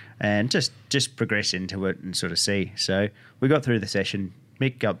 and just progress into it and sort of see. So we got through the session.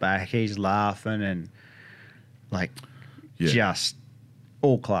 Mick got back. He's laughing and just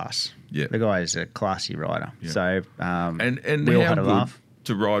all class. Yeah. The guy is a classy rider. Yeah. So and we all how had a good laugh.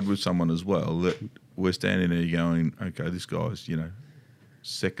 to ride with someone as well, that we're standing there going, okay, this guy's,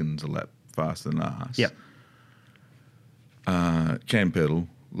 seconds a lap faster than us. Yep. Can pedal,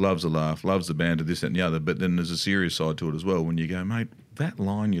 loves a laugh, loves the banter, this, that, and the other. But then there's a serious side to it as well. When you go, mate, that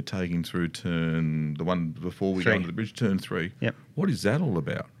line you're taking through the one before we go onto the bridge, turn 3. Yep. What is that all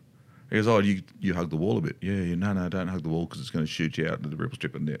about? He goes, you hug the wall a bit. Yeah, no, don't hug the wall, because it's going to shoot you out into the ripple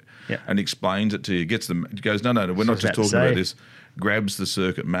strip in there. Yep. And explains it to you. Goes, no, we're not just talking about this. Grabs the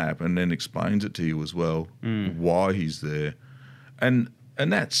circuit map and then explains it to you as well, why he's there. And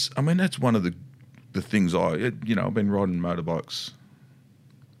that's one of the things I've been riding motorbikes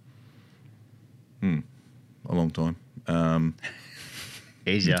a long time.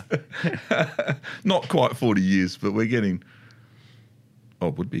 Easier. Not quite 40 years, but we're getting... Oh,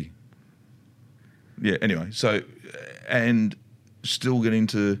 it would be. Yeah, anyway. So, and still getting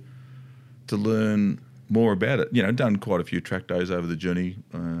to learn more about it. Done quite a few track days over the journey,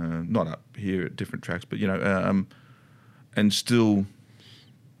 not up here at different tracks, but, and still...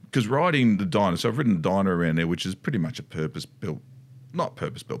 Because riding the Dyna, so I've ridden the Dyna around there, which is pretty much not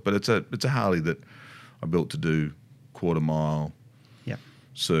purpose-built, but it's a Harley that I built to do quarter-mile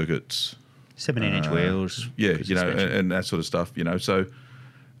circuits. 17-inch wheels. Yeah, and that sort of stuff, So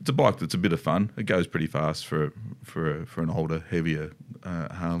it's a bike that's a bit of fun. It goes pretty fast for an older, heavier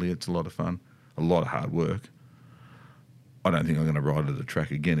Harley. It's a lot of fun, a lot of hard work. I don't think I'm going to ride it at a track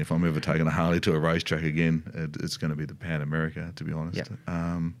again. If I'm ever taking a Harley to a racetrack again, it's going to be the Pan America, to be honest. Yep.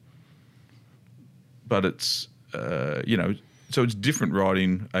 But it's, so it's different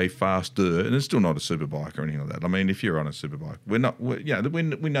riding a fast dirt, and it's still not a super bike or anything like that. I mean, if you're on a super bike, we know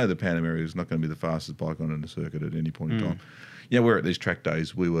the Pan America is not going to be the fastest bike on the circuit at any point in time. Yeah, we're at these track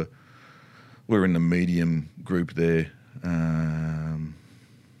days. We're in the medium group there.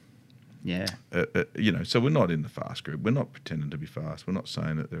 So we're not in the fast group. We're not pretending to be fast. We're not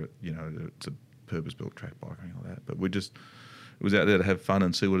saying that it's a purpose-built track bike or anything like that. But it was out there to have fun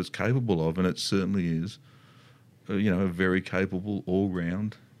and see what it's capable of, and it certainly is. A very capable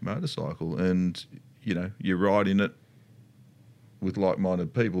all-round motorcycle, and you're riding it with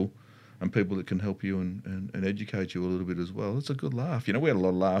like-minded people, and people that can help you and educate you a little bit as well. It's a good laugh. You know, we had a lot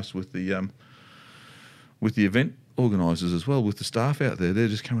of laughs with the event organisers as well, with the staff out there. They're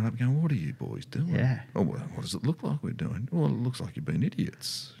just coming up going, "What are you boys doing? Yeah. Oh, well, what does it look like we're doing? Well, it looks like you've been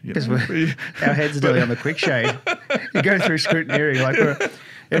idiots." Because our heads are nearly on the quick shade. You go through scrutineering like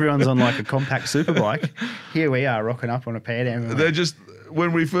everyone's on like a compact superbike. Here we are rocking up on a pad. They're just,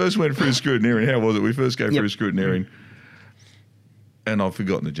 when we first went through scrutineering, how was it? We first go through scrutineering, and I've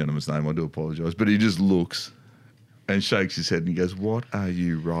forgotten the gentleman's name. I do apologise, but he just looks and shakes his head and he goes, "What are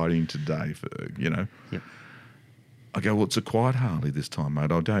you riding today, Ferg?" You know. Yep. I go, "Well, it's a quiet Harley this time, mate.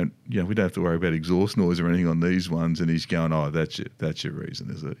 We don't have to worry about exhaust noise or anything on these ones." And he's going, "Oh, that's your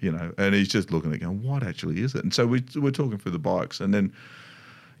reason, is it?" You know, and he's just looking at it going, "What actually is it?" And so we're talking through the bikes, and then,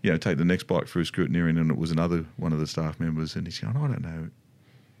 you know, take the next bike through scrutineering, and it was another one of the staff members, and he's going, "I don't know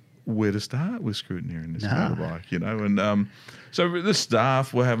where to start with scrutineering this motorbike," you know. And so the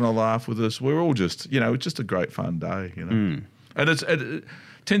staff were having a laugh with us. We're all just, you know, it's just a great fun day, you know. And it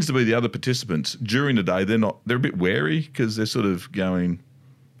tends to be the other participants during the day. They're a bit wary because they're sort of going,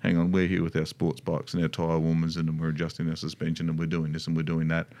 "Hang on, we're here with our sports bikes and our tyre warmers, and we're adjusting our suspension, and we're doing this and we're doing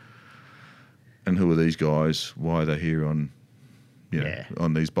that. And who are these guys? Why are they here on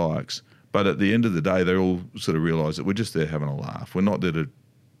these bikes?" But at the end of the day, they all sort of realise that we're just there having a laugh. We're not there to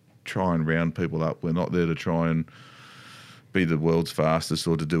try and round people up. We're not there to try and be the world's fastest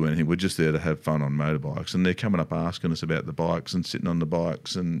or to do anything. We're just there to have fun on motorbikes. And they're coming up asking us about the bikes and sitting on the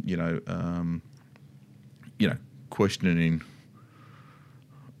bikes and, questioning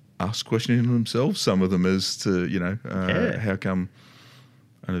themselves, some of them, as to, how come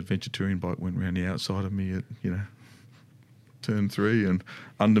an adventure touring bike went round the outside of me at, turn 3 and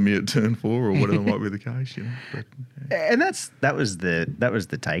under me at turn 4 or whatever might be the case, you know. But, yeah. And that was the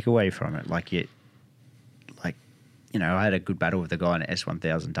takeaway from it. I had a good battle with a guy in an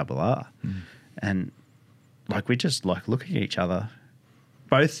S1000RR, and we just looking at each other,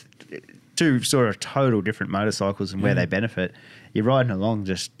 both two sort of total different motorcycles and where they benefit. You're riding along,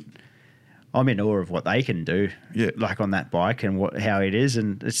 I'm in awe of what they can do, on that bike and how it is,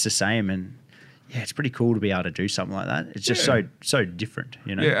 and it's the same. And it's pretty cool to be able to do something like that. It's just so different,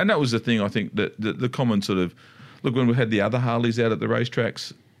 you know. Yeah, and that was the thing. I think that the common sort of look, when we had the other Harleys out at the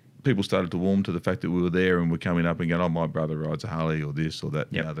racetracks, people started to warm to the fact that we were there and we're coming up and going, "Oh, my brother rides a Harley," or this or that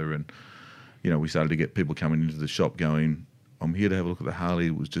and the other. And, we started to get people coming into the shop going, "I'm here to have a look at the Harley.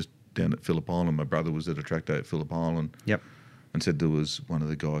 It was just down at Phillip Island. My brother was at a track day at Phillip Island." Yep. And said there was one of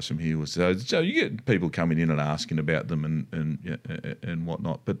the guys from here was so you get people coming in and asking about them and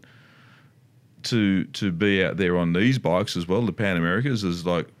whatnot. But to be out there on these bikes as well, the Pan Americas, is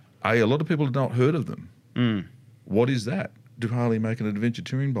like, a lot of people have not heard of them. What is that? Do Harley make an adventure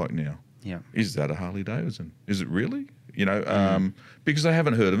touring bike now? Yeah. Is that a Harley Davidson? Is it really? Because they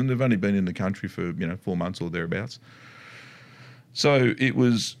haven't heard of them. They've only been in the country for 4 months or thereabouts. So it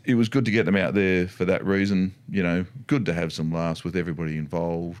was good to get them out there for that reason. Good to have some laughs with everybody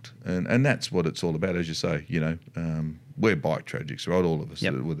involved, and that's what it's all about, as you say. We're bike tragics, right? All of us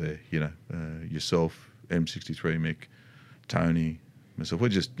that were there. Yourself, M63 Mick, Tony, myself. We're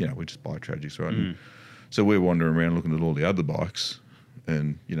just bike tragics, right? So we're wandering around looking at all the other bikes,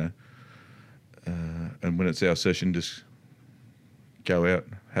 and and when it's our session, just go out,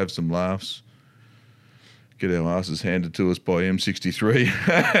 have some laughs, get our asses handed to us by M63.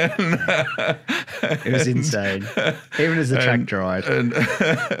 It was insane, even as the track dried, and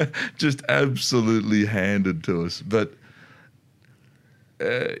just absolutely handed to us. But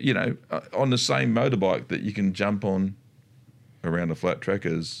on the same motorbike that you can jump on around a flat track,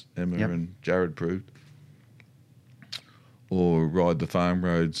 as Emma and Jared proved, or ride the farm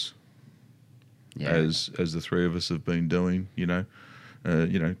roads, as the three of us have been doing.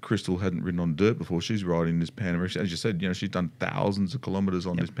 Crystal hadn't ridden on dirt before. She's riding this Pan America. As you said, she's done thousands of kilometres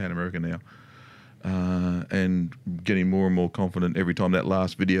on this Pan America now, and getting more and more confident every time. That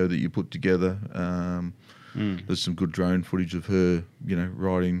last video that you put together, there's some good drone footage of her,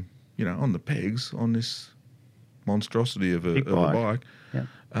 riding, on the pegs on this monstrosity of a bike,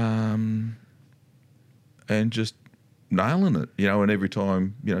 and just nailing it, and every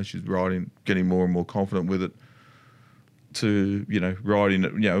time, she's riding, getting more and more confident with it, to, riding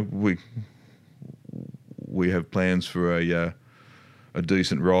it, we have plans for a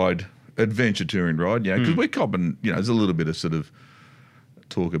decent ride, adventure touring ride, because we're copping, there's a little bit of sort of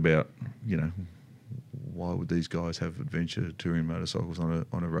talk about, why would these guys have adventure touring motorcycles on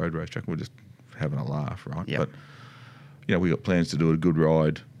a road racetrack? We're just having a laugh, right? Yep. But, we got plans to do a good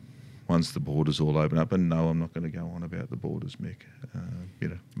ride once the borders all open up. And no, I'm not going to go on about the borders, Mick.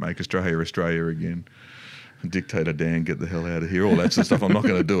 Make Australia again. Dictator Dan, get the hell out of here, all that sort of stuff. I'm not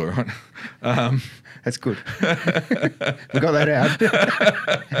going to do it, right? That's good. We got that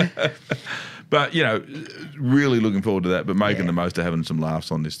out. But, you know, really looking forward to that, but making the most of having some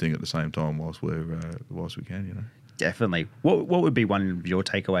laughs on this thing at the same time whilst we can, you know. Definitely. What would be one of your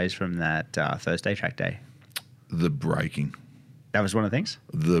takeaways from that Thursday track day? The braking. That was one of the things?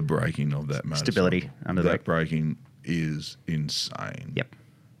 The braking of that motorcycle. Stability under that braking is insane. Yep.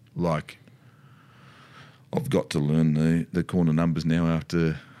 Like, I've got to learn the corner numbers now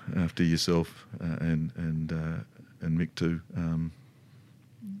after yourself and Mick too.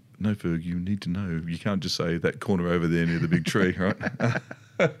 No, Ferg, you need to know. You can't just say that corner over there near the big tree, right?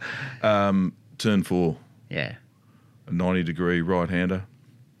 Turn 4. Yeah. A 90-degree right-hander.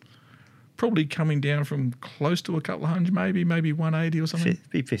 Probably coming down from close to a couple of hundred, maybe 180 or something.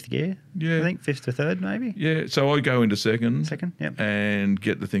 Fifth gear. Yeah. I think fifth to third, maybe. Yeah. So I go into second. Second, yep. And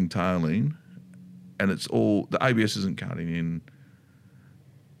get the thing tailing. And it's all, the ABS isn't cutting in.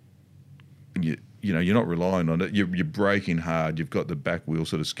 And you know, you're not relying on it. You're braking hard. You've got the back wheel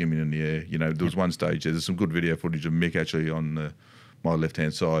sort of skimming in the air. You know, there was one stage there's some good video footage of Mick actually on my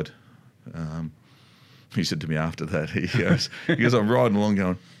left-hand side. He said to me after that, he goes, I'm riding along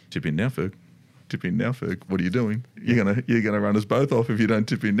going, tip in now, Ferg. Tip in now, Ferg. What are you doing? You're gonna run us both off if you don't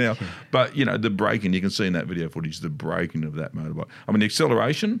tip in now. Yeah. But, you know, the braking, you can see in that video footage, the braking of that motorbike. I mean, the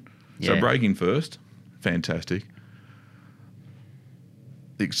acceleration, so braking first, fantastic.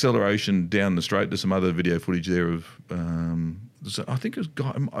 The acceleration down the straight, there's some other video footage there of, I think it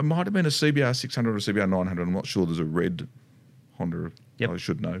might have been a CBR 600 or a CBR 900. I'm not sure. There's a red Honda. Yep. I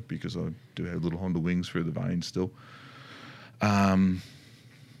should know because I do have little Honda wings through the veins still. And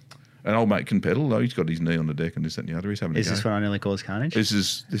old mate can pedal, though. He's got his knee on the deck and this, that, and the other. He's having a go. Is this what I nearly caused carnage? This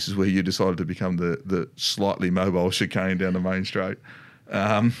is where you decided to become the slightly mobile chicane down the main straight.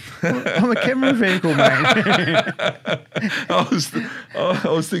 I'm a camera vehicle, mate. I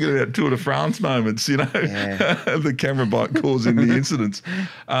was thinking about Tour de France moments, you know, the camera bike causing the incidents.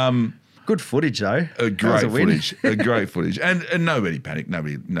 Good footage, though. A great footage. And nobody panicked.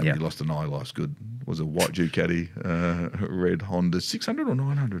 Nobody lost an eye. Life's good. It was a white Ducati, red Honda, 600 or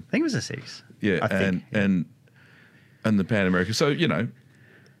 900? I think it was a 6. Yeah, and the Pan America. So, you know,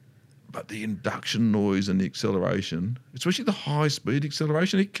 but the induction noise and the acceleration, especially the high speed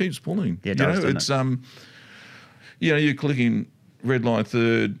acceleration, it keeps pulling. Yeah, it does, it's you know, you're clicking red line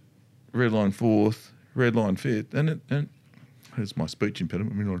third, red line fourth, red line fifth, and it's my speech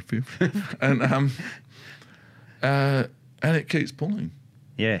impediment, red line fifth, and it keeps pulling.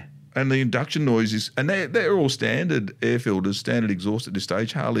 Yeah. And the induction noise is, and they're all standard air filters, standard exhaust at this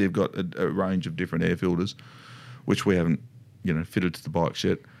stage. Harley have got a range of different air filters, which we haven't, you know, fitted to the bikes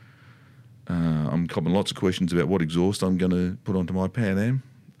yet. I'm copping lots of questions about what exhaust I'm going to put onto my Pan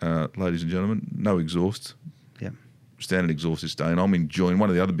Am. Ladies and gentlemen, no exhaust. Yeah. Standard exhaust is staying. I'm enjoying, one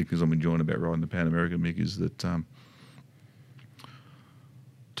of the other big things I'm enjoying about riding the Pan America, Mick, is that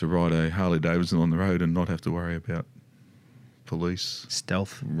to ride a Harley Davidson on the road and not have to worry about police,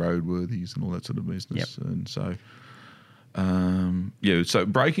 stealth, roadworthies and all that sort of business. Yep. And so, so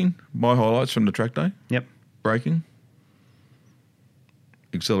braking, my highlights from the track day. Yep. Braking.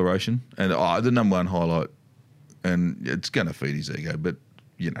 Acceleration, and the number one highlight, and it's going to feed his ego, but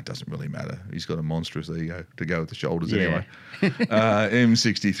you know it doesn't really matter. He's got a monstrous ego to go with the shoulders anyway.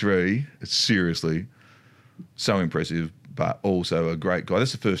 M63, it's seriously so impressive, but also a great guy.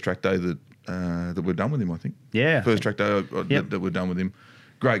 That's the first track day that we're done with him, I think. Yeah, first track day that we're done with him.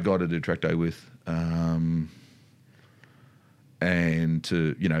 Great guy to do track day with, and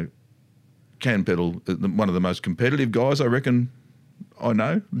to can pedal. One of the most competitive guys I reckon. I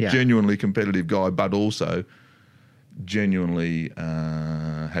know, genuinely competitive guy, but also genuinely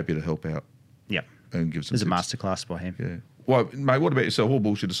happy to help out. Yeah, and give some. There's a masterclass by him. Yeah. Well, mate, what about yourself? All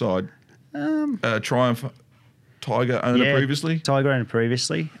bullshit aside, Triumph Tiger owner previously. Tiger owner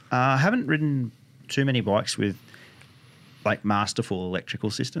previously. I haven't ridden too many bikes with like masterful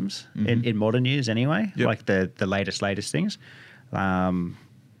electrical systems in modern years, anyway. Yep. Like the latest things.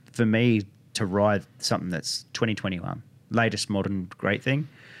 For me to ride something that's 2021. Latest modern great thing,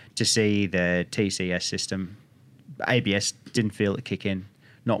 to see the TCS system, ABS didn't feel it kick in,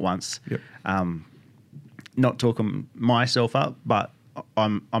 not once. Yep. Not talking myself up, but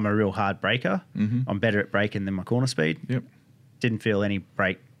I'm a real hard braker. Mm-hmm. I'm better at braking than my corner speed. Yep. Didn't feel any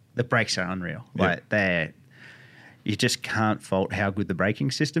brake. The brakes are unreal. Like you just can't fault how good the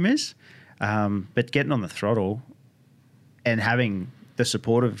braking system is. But getting on the throttle and having the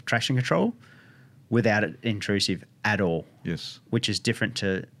support of traction control without it intrusive at all. Yes. Which is different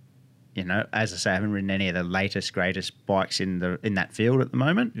to, as I say, I haven't ridden any of the latest, greatest bikes in that field at the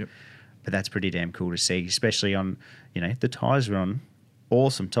moment. Yep. But that's pretty damn cool to see, especially on, the tyres were on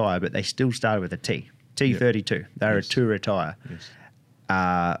awesome tyre, but they still started with a T32. They're a tourer tyre. Yes.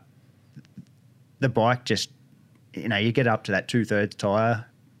 The bike just, you get up to that 2/3 tyre,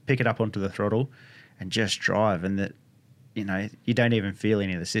 pick it up onto the throttle and just drive, and that, you don't even feel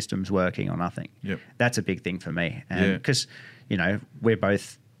any of the systems working or nothing. Yep. That's a big thing for me. Because, we're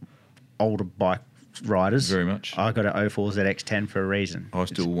both older bike riders. Very much. I got an 04 ZX10 for a reason. I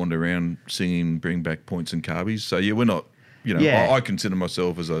still wander around singing "Bring Back Points and Carbies." So we're not. I consider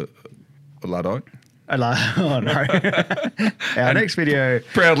myself as a Luddite. Oh no! Our next video,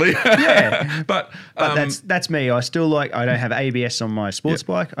 proudly. Yeah, but that's me. I don't have ABS on my sports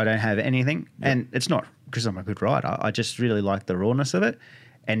bike. I don't have anything, and it's not because I'm a good rider. I just really like the rawness of it,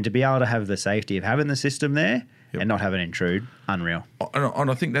 and to be able to have the safety of having the system there and not have it intrude, unreal. And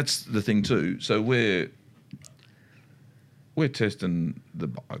I think that's the thing too. So we're testing the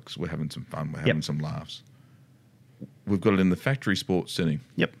bikes. We're having some fun. We're having some laughs. We've got it in the factory sports setting.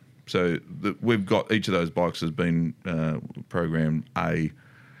 Yep. So we've got each of those bikes has been programmed. You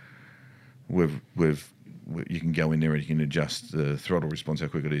can go in there and you can adjust the throttle response, how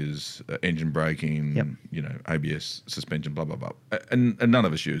quick it is, engine braking, ABS, suspension, blah blah blah. And none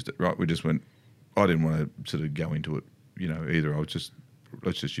of us used it, right? We just went. I didn't want to sort of go into it, either. I was just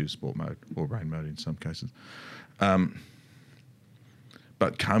let's just use sport mode or rain mode in some cases. But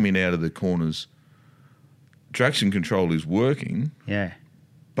coming out of the corners, traction control is working. Yeah.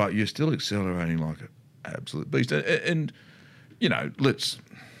 But you're still accelerating like an absolute beast. And the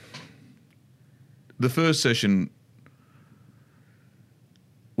first session,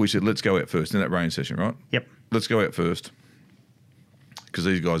 we said, let's go out first in that rain session, right? Yep. Let's go out first because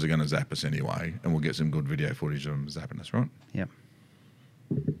these guys are going to zap us anyway, and we'll get some good video footage of them zapping us, right? Yep.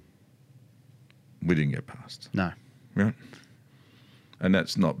 We didn't get past. No. Right? And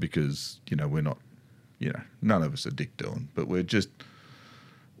that's not because, we're not, none of us are Dick Dillon, but we're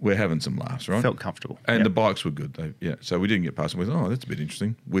having some laughs, right? Felt comfortable. And the bikes were good. So we didn't get past them. We thought, that's a bit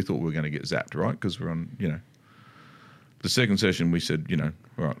interesting. We thought we were going to get zapped, right? Because we're on, The second session, we said,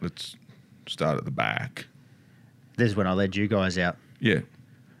 all right, let's start at the back. This is when I led you guys out. Yeah.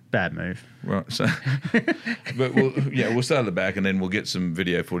 Bad move. Right. So, but we'll start at the back and then we'll get some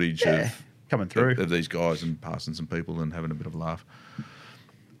video footage of coming through of these guys and passing some people and having a bit of a laugh.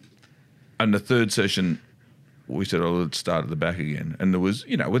 And the third session, we said, let's start at the back again. And there was,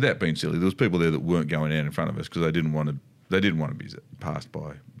 without being silly, there was people there that weren't going out in front of us because they didn't want to be passed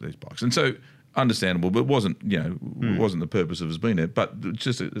by these bikes. And so, understandable, but it wasn't, it wasn't the purpose of us being there. But it's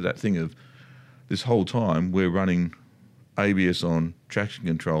just that thing of this whole time we're running ABS on, traction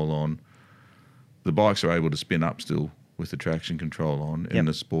control on. The bikes are able to spin up still with the traction control on in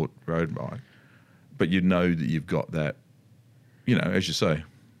the sport road bike. But you know that you've got that, as you say,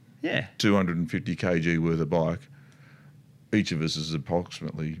 250 kg worth of bike. Each of us is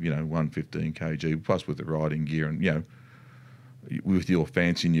approximately, 115 kg, plus with the riding gear. And, with your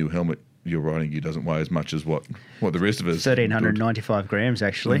fancy new helmet, your riding gear doesn't weigh as much as what the rest of us. 1,395 grams,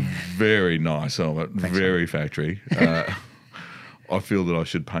 actually. Very nice helmet, very factory. I feel that I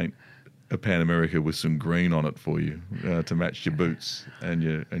should paint a Pan America with some green on it for you to match your boots and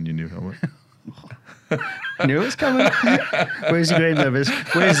your new helmet. Knew it was coming. Where's your green livers?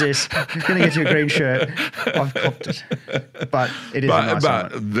 Where's this? Going to get you a green shirt. I've copped it. But it is a nice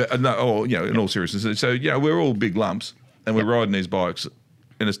helmet. In all seriousness. So, we're all big lumps and we're riding these bikes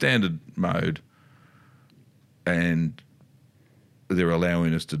in a standard mode and they're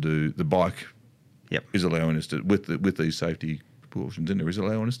allowing us to do, the bike is allowing us to, with these safety precautions in there, is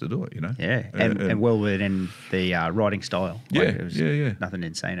allowing us to do it, Yeah, and well within the riding style. It was nothing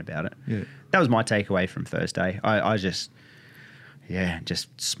insane about it. Yeah. That was my takeaway from Thursday. I just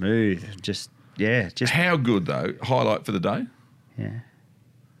smooth. Just. How good, though, highlight for the day? Yeah.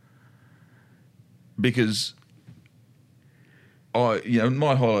 Because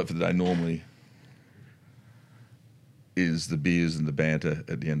my highlight for the day normally is the beers and the banter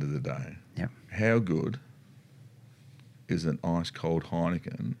at the end of the day. Yeah. How good is an ice cold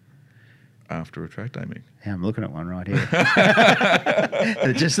Heineken after a track day, Mick? Yeah, I'm looking at one right here.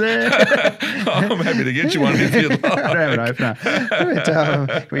 Just there. I'm happy to get you one if you'd like. I don't have an opener.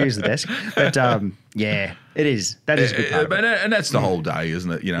 But, we use the desk. But it is. That is a good part of it. And that's the whole day,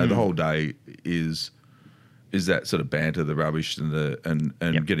 isn't it? The whole day is that sort of banter, the rubbish, and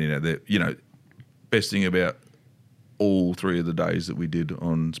getting out there. Best thing about all three of the days that we did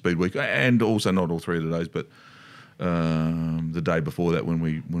on Speedweek, and also not all three of the days, but the day before that when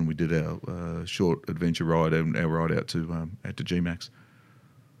we did our short adventure ride and our ride out to GMAX.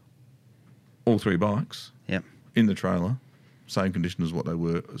 All three bikes in the trailer, same condition as what they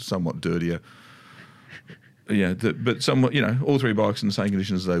were, somewhat dirtier. Yeah, but somewhat, all three bikes in the same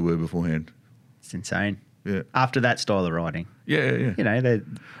condition as they were beforehand. It's insane. Yeah. After that style of riding. Yeah.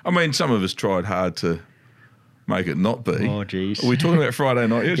 I mean, some of us tried hard to make it not be. Oh, geez. Are we talking about Friday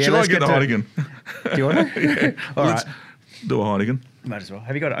night? Yeah, should I get a Heineken? Do you want to? Yeah. All Let's right. do a Heineken. Might as well.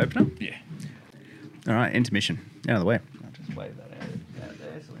 Have you got an opener? Yeah. All right, intermission. Out of the way. I'll just wave that out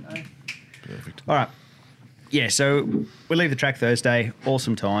there so we know. Perfect. All right. Yeah, so we leave the track Thursday.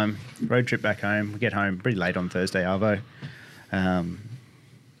 Awesome time. Road trip back home. We get home pretty late on Thursday, Arvo.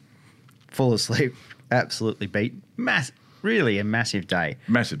 Full of sleep. Absolutely beat. Really a massive day.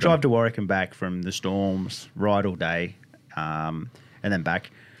 Massive day. Drive to Warwick and back from the storms, ride all day, and then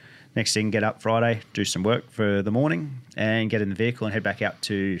back. Next thing, get up Friday, do some work for the morning, and get in the vehicle and head back out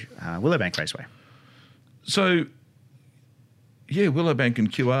to Willowbank Raceway. So, yeah, Willowbank and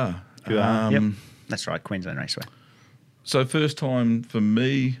QR. Yep. That's right, Queensland Raceway. So first time for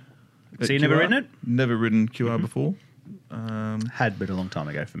me. So you never ridden it? Never ridden QR before. Had, but a long time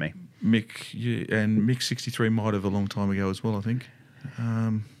ago for me. Mick 63 might have a long time ago as well, I think.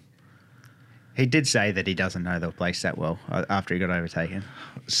 He did say that he doesn't know the place that well after he got overtaken.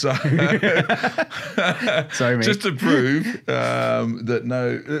 So, Sorry, mate. just to prove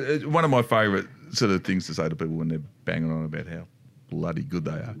that one of my favourite sort of things to say to people when they're banging on about how bloody good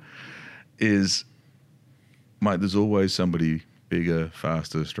they are is, mate, there's always somebody bigger,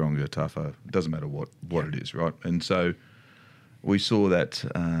 faster, stronger, tougher. It doesn't matter what it is, right? And so we saw that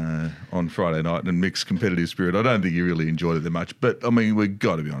on Friday night, and Mick's competitive spirit, I don't think he really enjoyed it that much. But, I mean, we've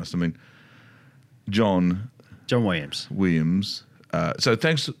got to be honest. I mean, John Williams. So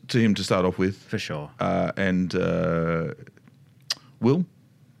thanks to him to start off with. For sure. And Will?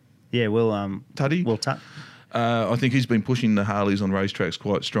 Yeah, Will Tuddy? Will Tutt. I think he's been pushing the Harleys on racetracks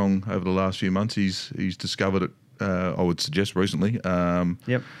quite strong over the last few months. He's discovered it, I would suggest, recently.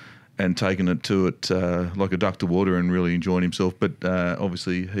 Yep. And taken it to it like a duck to water and really enjoying himself. But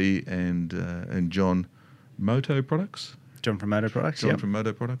obviously he and John Moto Products. John from Moto Products. John yep. from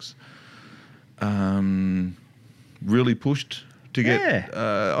Moto Products. Really pushed to get,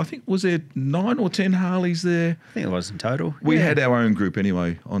 I think, was there 9 or 10 Harleys there? I think it was in total. We had our own group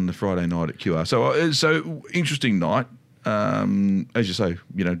anyway on the Friday night at QR. So interesting night. As you say,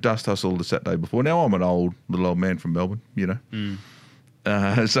 dust hustle the Saturday before. Now I'm an little old man from Melbourne,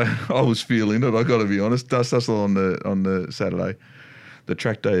 so I was feeling it. I got to be honest. Dust hustle on the Saturday, the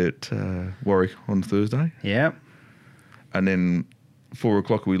track day at Warwick on Thursday. Yeah. And then 4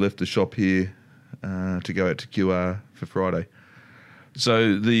 o'clock we left the shop here to go out to QR for Friday.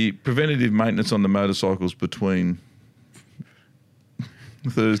 So the preventative maintenance on the motorcycles between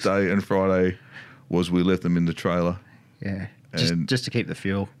Thursday and Friday was we left them in the trailer. Yeah. Just to keep the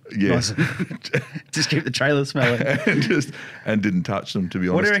fuel. Yeah. Nice. Just keep the trailer smelling. and didn't touch them, to be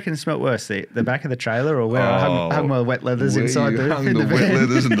honest. What do you reckon smelt worse, the back of the trailer or where I hung my wet leathers inside the van? The wet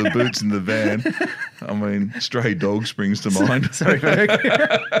leathers and the boots in the van. I mean, stray dog springs to mind. Sorry,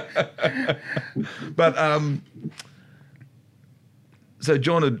 Ferg. But so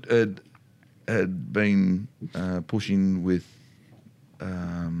John had been pushing with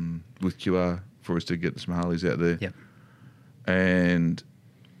QR for us to get some Harleys out there. Yep. And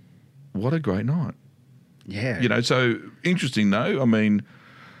what a great night. Yeah. So interesting though. I mean,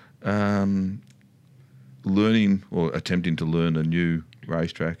 learning or attempting to learn a new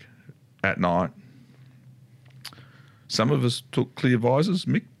racetrack at night. Some of us took clear visors.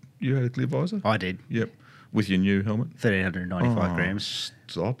 Mick, you had a clear visor? I did. Yep. With your new helmet? 1,395 grams.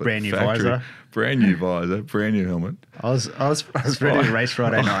 Stop it. Brand new Factory. visor. Brand new visor. Brand new helmet. I was ready to race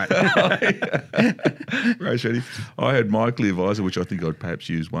Friday night. Race ready. I had my clear visor, which I think I'd perhaps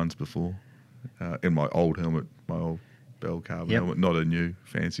used once before, in my old helmet, my old Bell carbon helmet, not a new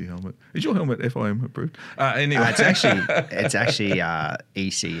fancy helmet. Is your helmet FIM approved? Anyway, it's actually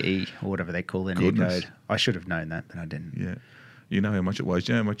ECE or whatever they call the new code. I should have known that, but I didn't. Yeah, you know how much it weighs.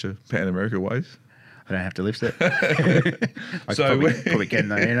 Do you know how much a Pan America weighs? I don't have to lift it. I probably can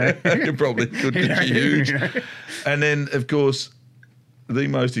though, You probably could. It's huge. And then, of course, the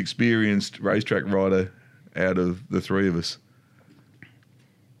most experienced racetrack rider out of the three of us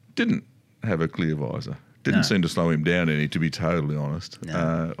didn't have a clear visor. Didn't seem to slow him down any, to be totally honest.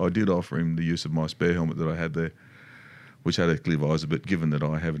 No. I did offer him the use of my spare helmet that I had there, which had a clear visor, but given that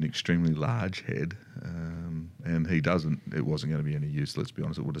I have an extremely large head and he doesn't, it wasn't going to be any use. Let's be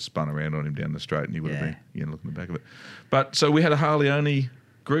honest, it would have spun around on him down the straight and he would have been looking at the back of it. But so we had a Harley-only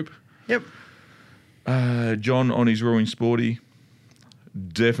group. Yep. John on his Roaring Sporty,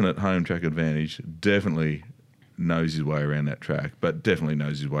 definite home track advantage, definitely knows his way around that track, but definitely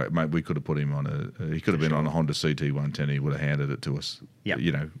knows his way. Mate, we could have put him on he could have been on a Honda CT 110. He would have handed it to us. Yep.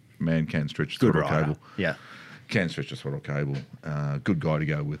 You know, man can stretch Good throttle rider. cable. Yeah. Can stretch a throttle cable. Good guy to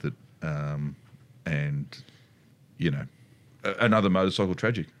go with it. And, you know, another motorcycle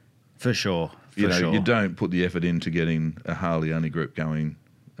tragic. For sure. You don't put the effort into getting a Harley only group going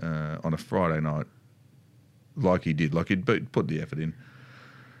on a Friday night like he did. Like he'd put the effort in.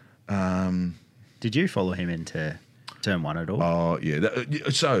 Did you follow him into turn one at all? Oh, yeah.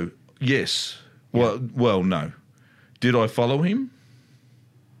 So, yes. Yeah. Well, no. Did I follow him?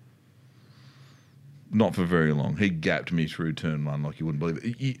 Not for very long. He gapped me through turn one like you wouldn't believe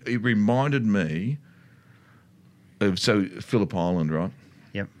it. It reminded me of, Phillip Island, right?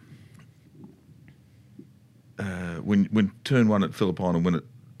 Yep. When turn one at Phillip Island, when it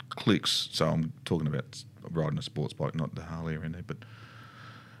clicks, so I'm talking about riding a sports bike, not the Harley around there, but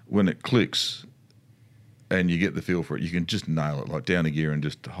when it clicks and you get the feel for it, you can just nail it, like down a gear and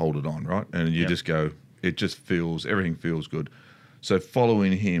just hold it on, right? And you just go, it just feels, everything feels good. So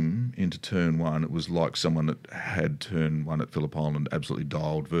following him into turn one, it was like someone that had turn one at Phillip Island absolutely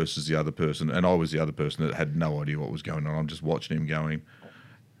dialed versus the other person. And I was the other person that had no idea what was going on. I'm just watching him going,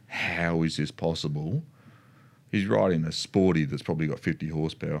 how is this possible? He's riding a Sporty that's probably got 50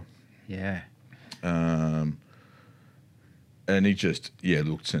 horsepower. Yeah. And he just,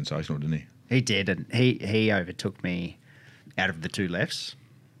 looked sensational, didn't he? He did. And he overtook me out of the two lefts,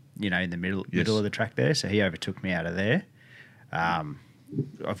 you know, in the middle of the track there. So he overtook me out of there.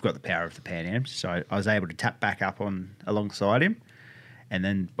 I've got the power of the Pan Ams, so I was able to tap back up alongside him. And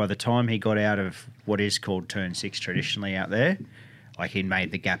then by the time he got out of what is called turn 6 traditionally out there, like he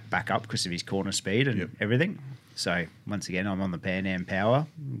made the gap back up because of his corner speed and everything. So once again, I'm on the Pan Am power.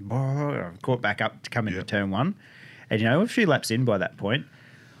 I've caught back up to come into turn one. And, you know, a few laps in by that point,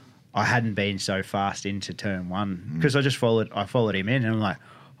 I hadn't been so fast into turn one because I followed him in and I'm like,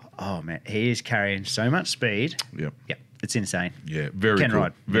 oh, man, he is carrying so much speed. Yep. It's insane. Yeah, very cool.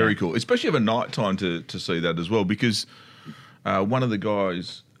 Ride. Very cool. Especially of a night time to see that as well, because one of the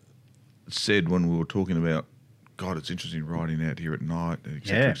guys said when we were talking about, God, it's interesting riding out here at night, et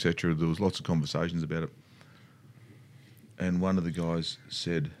cetera, et cetera. There was lots of conversations about it. And one of the guys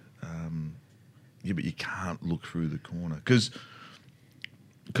said, but you can't look through the corner because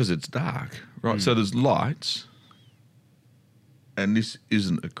it's dark, right? So there's lights, and this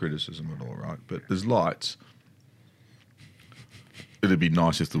isn't a criticism at all, right? But there's lights. It'd be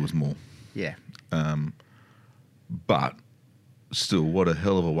nice if there was more. Yeah. But still, what a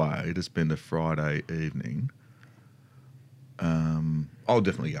hell of a way to spend a Friday evening. I'll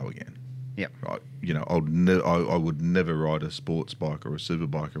definitely go again. Yep. Right. You know, I would never ride a sports bike or a super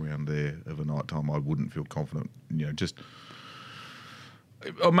bike around there of a night time. I wouldn't feel confident. You know,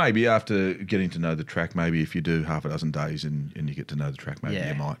 or maybe after getting to know the track, maybe if you do half a dozen days and you get to know the track, maybe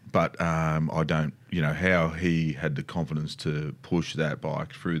you might. But I don't, you know, how he had the confidence to push that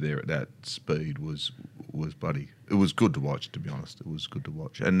bike through there at that speed was bloody. It was good to watch, to be honest. It was good to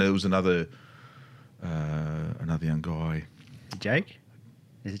watch. And there was another young guy. Jake?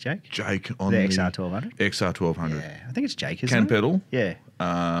 Is it Jake? Jake on the XR1200? XR1200. Yeah, I think it's Jake, isn't Can it? pedal. Yeah.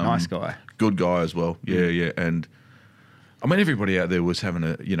 Nice guy. Good guy as well. Yeah. And I mean, everybody out there was having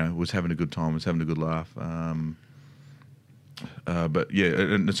a good time, was having a good laugh. But yeah,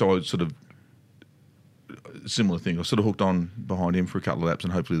 and so I sort of similar thing. I sort of hooked on behind him for a couple of laps,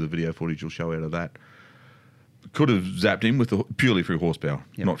 and hopefully the video footage will show out of that. Could have zapped him purely through horsepower,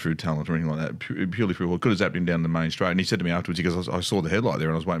 not through talent or anything like that. Purely through horsepower. Could have zapped him down the main straight. And he said to me afterwards, he goes, I saw the headlight there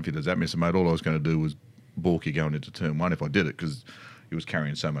and I was waiting for you to zap me. So, mate, all I was going to do was balk you going into turn one if I did it, because he was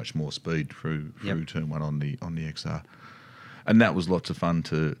carrying so much more speed through turn one on the XR. And that was lots of fun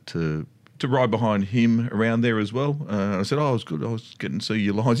to ride behind him around there as well. I said, it was good. I was getting to see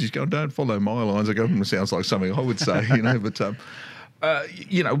your lines. He's going, don't follow my lines. I go, sounds like something I would say, you know. But,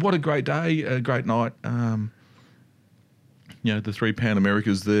 what a great day, a great night. The 3 Pan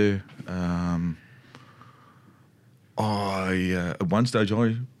Americas there. At one stage,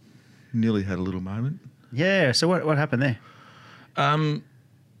 I nearly had a little moment. Yeah, so what happened there?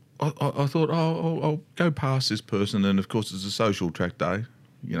 I thought, I'll go past this person, and of course it's a social track day.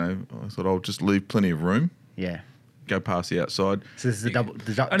 You know, I thought I'll just leave plenty of room. Yeah. Go past the outside. So this is the double.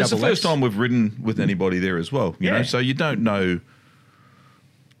 And it's the first time we've ridden with anybody there as well. You know, so you don't know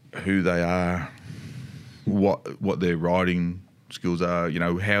who they are, what their riding skills are. You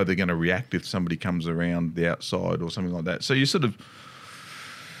know, how they're going to react if somebody comes around the outside or something like that. So you sort of,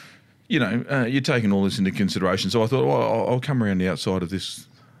 you're taking all this into consideration. So I thought, I'll come around the outside of this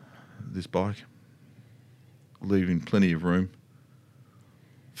bike, leaving plenty of room.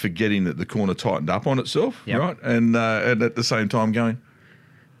 forgetting that the corner tightened up on itself, right? And at the same time going,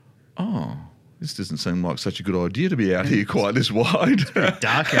 oh, this doesn't seem like such a good idea to be out here quite this wide. It's pretty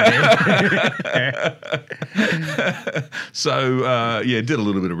dark out here. So, did a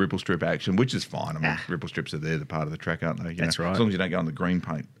little bit of ripple strip action, which is fine. I mean, ripple strips are there, they're part of the track, aren't they? That's right. As long as you don't go on the green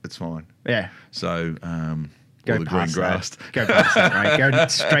paint, it's fine. Yeah. So, go or the green past grass. that. Go past that, right? Go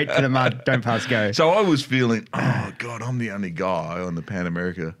straight to the mud. Don't pass go. So I was feeling, oh, God, I'm the only guy on the Pan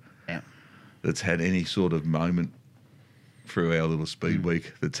America that's had any sort of moment through our little speed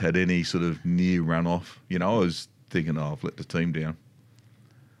week that's had any sort of near runoff. You know, I was thinking, oh, I've let the team down.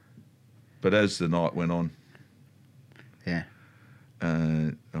 But as the night went on,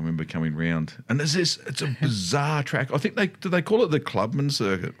 I remember coming round, and there's this. It's a bizarre track. I think they call it the Clubman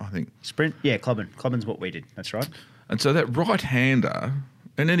Circuit. I think sprint. Yeah, Clubman. Clubman's what we did. That's right. And so that right-hander,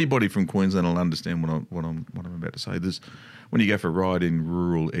 and anybody from Queensland will understand what I'm about to say. There's when you go for a ride in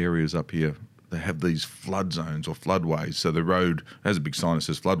rural areas up here, they have these flood zones or floodways. So the road has a big sign that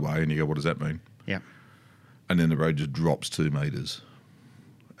says floodway, and you go, what does that mean? Yeah. And then the road just drops 2 metres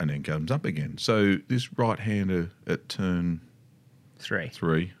and then comes up again. So this right-hander at turn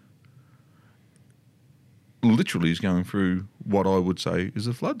 3 literally is going through what I would say is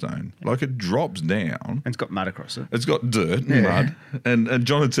a flood zone. Like it drops down. And it's got mud across it. It's got dirt and mud. And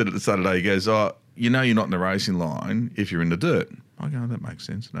John had said at the start of the day, he goes, oh, you know you're not in the racing line if you're in the dirt. I go, that makes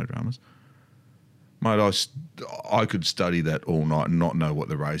sense, no dramas. Mate, I could study that all night and not know what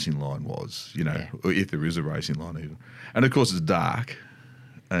the racing line was, you know, or if there is a racing line even. And, of course, it's dark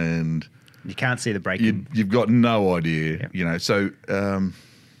and... You can't see the braking. You've got no idea, you know. So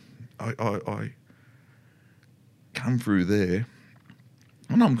I come through there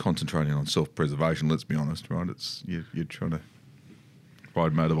and I'm concentrating on self-preservation, let's be honest, right? It's you're trying to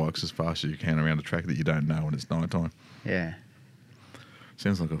ride motorbikes as fast as you can around a track that you don't know when it's night time. Yeah.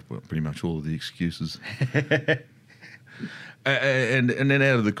 Sounds like I've got pretty much all of the excuses. and then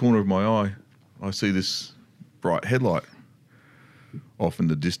out of the corner of my eye, I see this bright headlight off in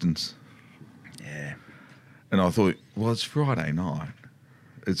the distance. Yeah. And I thought, well, it's Friday night.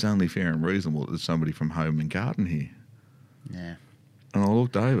 It's only fair and reasonable that there's somebody from Home and Garden here. Yeah. And I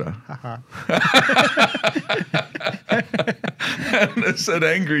looked over. And it's an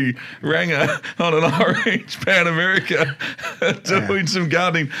angry ranger on an orange Pan America doing some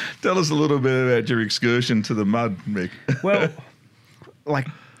gardening. Tell us a little bit about your excursion to the mud, Mick. Well, like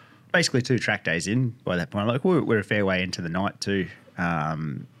basically 2 track days in by that point. Like we're a fair way into the night too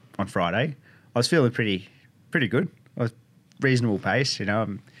on Friday. I was feeling pretty good. I was reasonable pace, you know.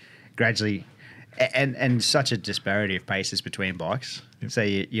 I'm gradually... And such a disparity of paces between bikes. Yep. So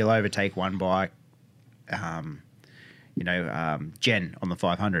you'll overtake one bike, Jen on the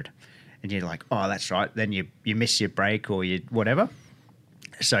 500, and you're like, oh, that's right. Then you miss your break or you whatever.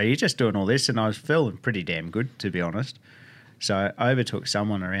 So you're just doing all this, and I was feeling pretty damn good, to be honest. So I overtook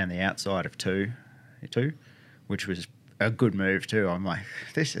someone around the outside of two, which was a good move too. I'm like,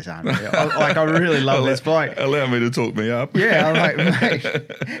 this is unreal. I really love this bike. Allow me to talk me up. Yeah, I'm like, mate,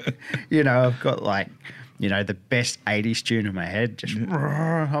 you know, I've got like, you know, the best 80s tune in my head. Just,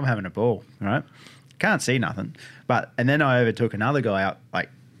 I'm having a ball, right? Can't see nothing. And then I overtook another guy out, like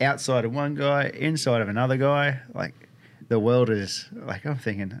outside of one guy, inside of another guy. Like the world is like, I'm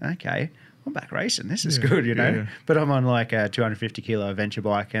thinking, okay, I'm back racing. This is good, you know. Yeah. But I'm on like a 250 kilo adventure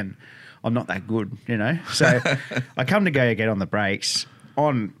bike and I'm not that good, you know. So I come to go get on the brakes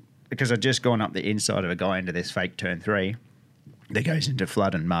because I'd just gone up the inside of a guy into this fake turn 3 that goes into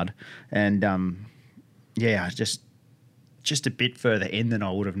flood and mud. And, I just a bit further in than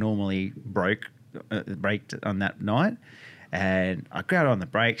I would have normally braked on that night. And I grabbed on the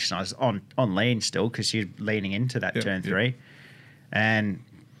brakes and I was on lean still because you're leaning into that turn 3. And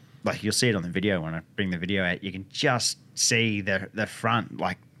like you'll see it on the video when I bring the video out, you can just see the front,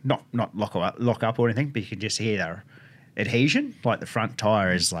 like, not lock up or anything, but you can just hear the adhesion, like the front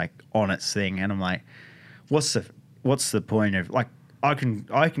tire is like on its thing, and I'm like, what's the point of, like, I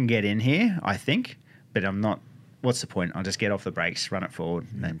can get in here, I think, but I'm not. What's the point? I'll just get off the brakes, run it forward,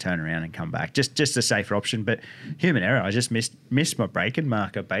 and then turn around and come back. Just a safer option, but human error. I just missed my braking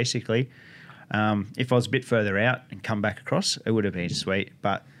marker basically. If I was a bit further out and come back across, it would have been sweet,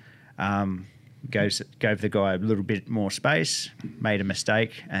 but. Gave the guy a little bit more space, made a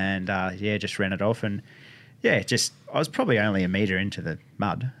mistake, and just ran it off. And I was probably only a metre into the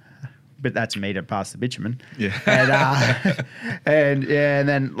mud, but that's a metre past the bitumen. Yeah. And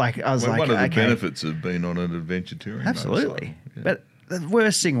then like I was like, one of the benefits of being on an adventure touring. Absolutely. Yeah. But the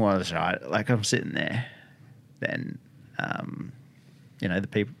worst thing was, right, like I'm sitting there, then the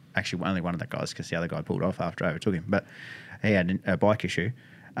people, actually only one of the guys, because the other guy pulled off after I overtook him, but he had a bike issue.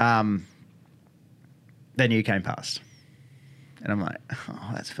 Then you came past. And I'm like,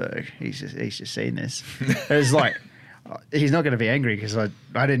 oh, that's Ferg. He's just seen this. It was like, he's not going to be angry because I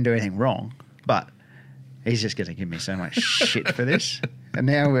didn't do anything wrong, but he's just going to give me so much shit for this. And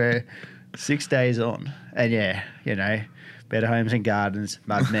now we're 6 days on. And yeah, you know, Better Homes and Gardens,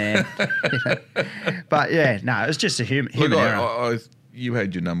 Mudman. You know. But yeah, no, it was just a human error. You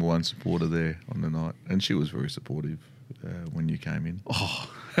had your number one supporter there on the night, and she was very supportive when you came in.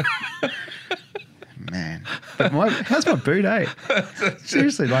 Oh. Man, but how's my boot, eh?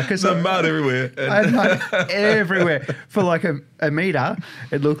 Seriously, like there's mud everywhere. I had mud everywhere for like a metre.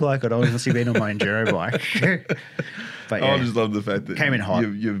 It looked like I'd obviously been on my enduro bike. But yeah, I just love the fact that came in hot.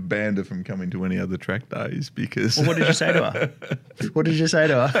 You've banned her from coming to any other track days because. Well, what did you say to her? What did you say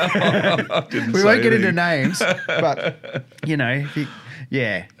to her? We won't get into names, but you know,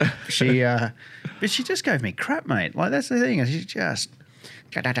 yeah, she. But she just gave me crap, mate. Like that's the thing. She just.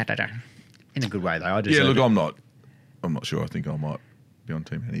 In a good way, though. I'm not sure. I think I might be on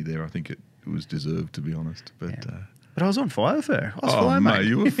Team Henny there. I think it was deserved, to be honest. But but I was on fire for her. I was flying, mate.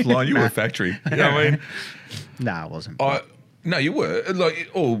 You were flying. You were a factory. You know what I mean? No, I wasn't. No, you were. Like,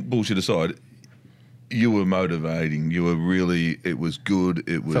 all bullshit aside, you were motivating. You were really. It was good.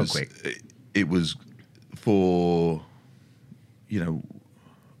 It was. Felt quick. It was for. You know,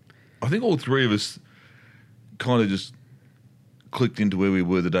 I think all three of us kind of just clicked into where we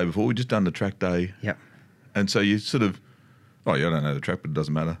were the day before. We'd just done the track day. Yep. And so you sort of, I don't know the track, but it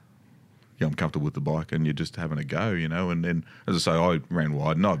doesn't matter. Yeah, I'm comfortable with the bike and you're just having a go, you know. And then, as I say, I ran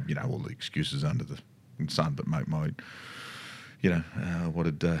wide and all the excuses under the sun, but mate, what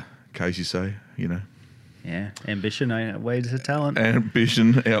did Casey say, you know? Yeah, ambition outweighed the talent.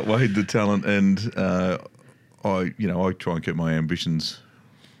 Ambition outweighed the talent, and I try and keep my ambitions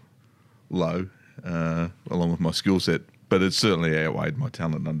low, along with my skill set. But it certainly outweighed my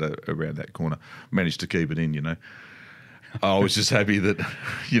talent around that corner. Managed to keep it in, you know. I was just happy that,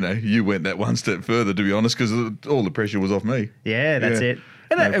 you know, you went that one step further, to be honest, because all the pressure was off me. Yeah, that's it.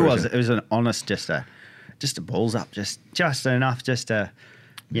 And it was an honest, just a balls up, just enough, just to,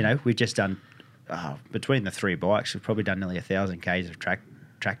 you know, we've just done between the three bikes, we've probably done nearly 1,000 k's of track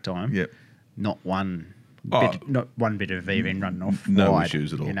time. Yep. Not one bit of even running off. No wide,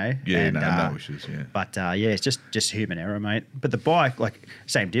 issues at all. You know? Yeah, and, no issues, yeah. But it's just human error, mate. But the bike, like,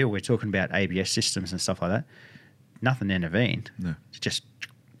 same deal. We're talking about ABS systems and stuff like that. Nothing intervened. No. Just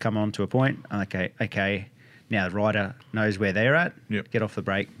come on to a point. Okay. Now the rider knows where they're at. Yep. Get off the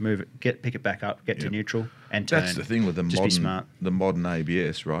brake, move it, pick it back up, get to neutral, and turn. That's the thing with the modern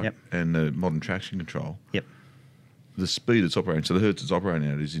ABS, right? Yep. And the modern traction control. Yep. The speed it's operating, so the hertz it's operating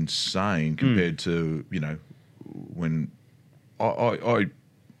at is insane compared to, you know, when I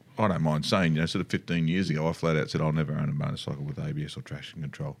don't mind saying, you know, sort of 15 years ago, I flat out said I'll never own a motorcycle with ABS or traction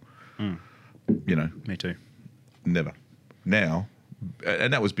control. You know. Me too. Never. Now,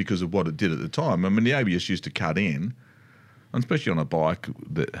 and that was because of what it did at the time. I mean, the ABS used to cut in, and especially on a bike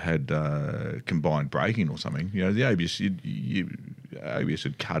that had combined braking or something, you know, the ABS, ABS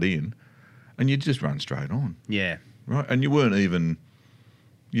would cut in, and you'd just run straight on. Yeah. Right, and you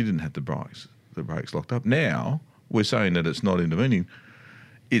didn't have the brakes locked up. Now we're saying that it's not intervening.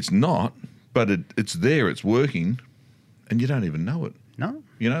 It's not, but it's there, it's working, and you don't even know it. No,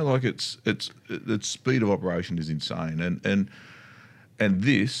 you know, like its speed of operation is insane, and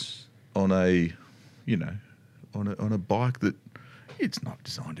this on a bike that it's not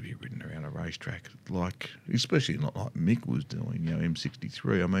designed to be ridden around a racetrack, like especially not like Mick was doing, you know,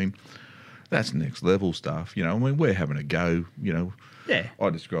 M63. I mean, that's next level stuff, you know. I mean, we're having a go, you know. Yeah. I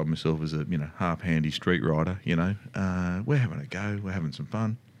describe myself as a, you know, half-handy street rider, you know. We're having a go. We're having some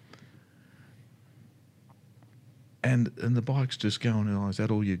fun. And the bike's just going, oh, is that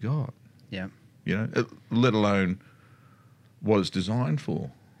all you got? Yeah. You know, let alone what it's designed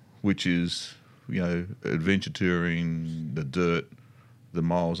for, which is, you know, adventure touring, the dirt, the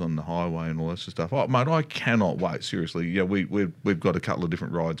miles on the highway and all that sort of stuff. Oh, mate, I cannot wait, seriously. Yeah, we've got a couple of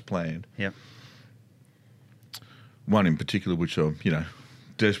different rides planned. Yep. One in particular, which I'm, you know,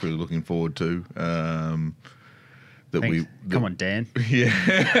 desperately looking forward to. Come on, Dan.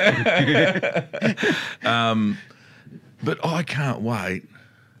 Yeah. But I can't wait.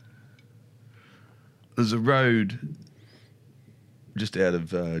 There's a road just out of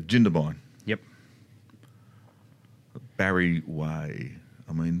Jindabyne. Yep. Barry Way.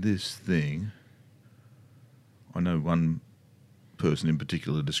 I mean, this thing, I know one person in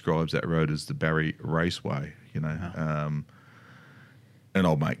particular describes that road as the Barry Raceway, you know. Oh. An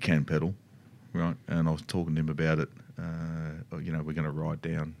old mate can pedal, right? And I was talking to him about it. You know, we're going to ride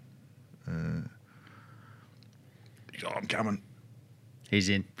down. He goes, I'm coming. He's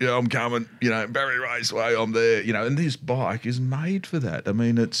in. Yeah, I'm coming. Barry Raceway, I'm there. And this bike is made for that. I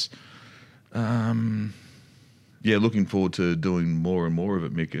mean, it's, looking forward to doing more and more of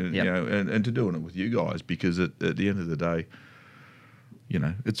it, Mick. And to doing it with you guys, because at the end of the day,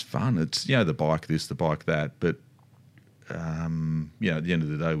 it's fun. It's the bike this, the bike that, but at the end of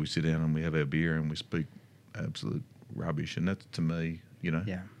the day, we sit down and we have our beer and we speak absolute rubbish, and that's, to me,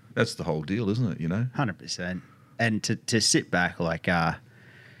 that's the whole deal, isn't it? 100%. And to sit back like,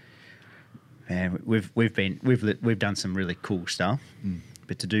 man, we've done some really cool stuff,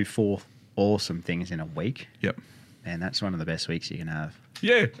 but to do 4 awesome things in a week, man, that's one of the best weeks you can have.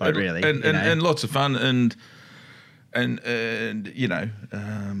 Yeah, really, and lots of fun, and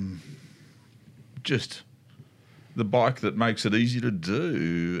just the bike that makes it easy to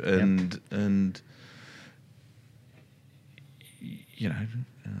do, and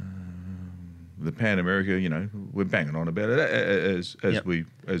the Pan America, we're banging on about it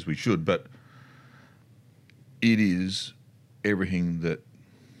as we should, but it is everything that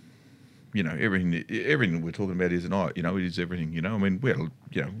everything we're talking about is tonight. It is everything. I mean,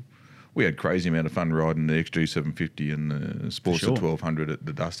 we had crazy amount of fun riding the XG 750 and the Sportster 1200 at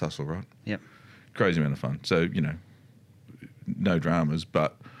the Dust Hustle, right? Yep, crazy amount of fun. So no dramas,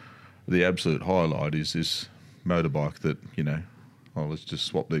 but the absolute highlight is this motorbike that let's just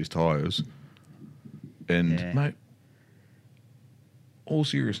swap these tyres. And, mate, all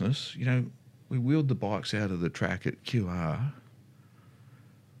seriousness, we wheeled the bikes out of the track at QR.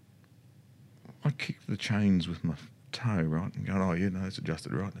 I kicked the chains with my toe, right, and going, it's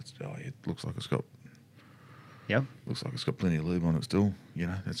adjusted right. It looks like it's got plenty of lube on it still.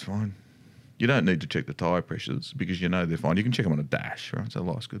 That's fine. You don't need to check the tyre pressures because they're fine. You can check them on a dash, right? So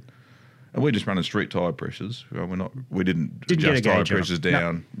life's good. And we're just running street tyre pressures. Right? We didn't adjust tyre pressures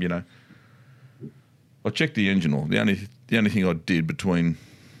down. No. I checked the engine oil. The only thing I did between.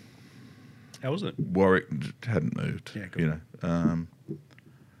 How was it? Warwick hadn't moved. Yeah, good.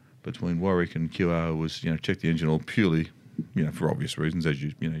 Between Warwick and QR was check the engine oil purely, for obvious reasons, as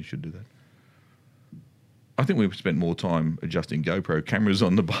you should do that. I think we've spent more time adjusting GoPro cameras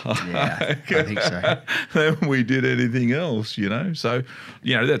on the bike. Yeah, I think so. Than we did anything else. So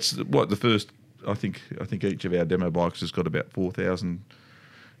that's what the first. I think each of our demo bikes has got about 4,000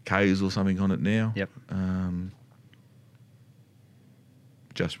 Ks or something on it now. Yep.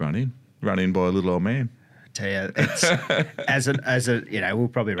 Just run in by a little old man. I tell you, it's as a we'll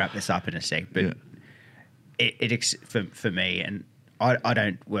probably wrap this up in a sec, but it for me, and I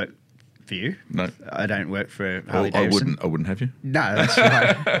don't work for you. No, I don't work for Harley Davidson. I wouldn't have you. No, that's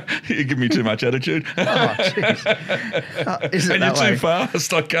right. You give me too much attitude. Oh, jeez. Is it and that you're way? too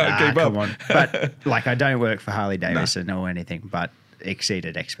fast. I can't keep up. Come on. But I don't work for Harley Davidson or anything, but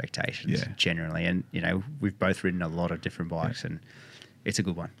exceeded expectations generally. And we've both ridden a lot of different bikes, and it's a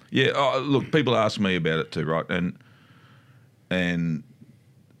good one. Yeah. Look, people ask me about it too, right? And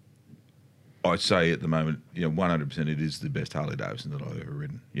I say at the moment, 100% it is the best Harley Davidson that I've ever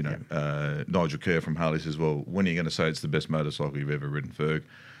ridden. Nigel Kerr from Harley says, well, when are you going to say it's the best motorcycle you've ever ridden, Ferg?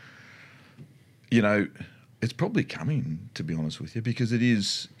 It's probably coming, to be honest with you, because it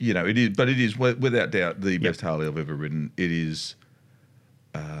is, but it is without doubt the best Harley I've ever ridden. It is,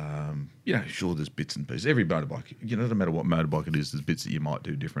 sure, there's bits and pieces. Every motorbike, no matter what motorbike it is, there's bits that you might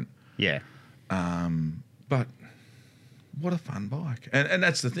do different. Yeah. But what a fun bike. And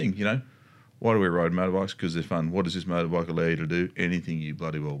that's the thing, Why do we ride motorbikes? Because they're fun. What does this motorbike allow you to do? Anything you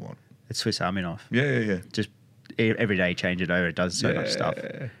bloody well want. It's Swiss Army knife. Yeah. Just every day change it over. It does so much stuff.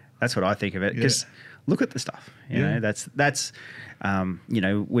 That's what I think of it. Because look at the stuff. You know, that's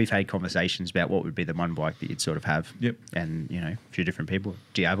we've had conversations about what would be the one bike that you'd sort of have. Yep. And, a few different people.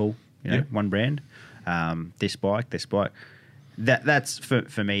 Do you have all, one brand? This bike. That's,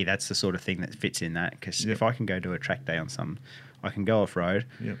 for me, that's the sort of thing that fits in that. Because if I can go to a track day on some... I can go off-road.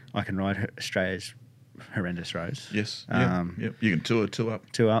 Yep. I can ride Australia's horrendous roads. Yes. Yep. You can tour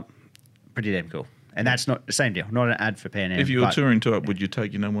up. Two up. Pretty damn cool. And that's not the same deal. Not an ad for Pan Am. If you were touring two up, would you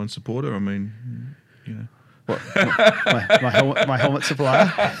take your number one supporter? I mean, What? my helmet supplier?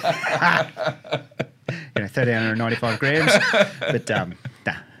 1,395 grams. But,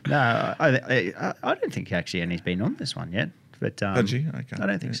 no, I don't think actually Annie's been on this one yet. But Has she? Okay. I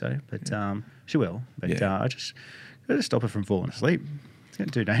don't think so. But she will. But I just... got to stop her from falling asleep. It's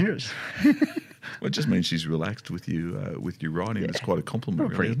getting too dangerous. Well, it just means she's relaxed with you riding. It's quite a compliment.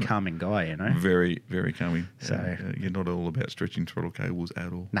 You're a pretty really, calming guy, Very, very calming. So you're not all about stretching throttle cables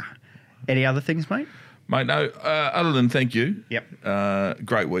at all. Nah. Any other things, mate? Mate, no. Other than thank you. Yep.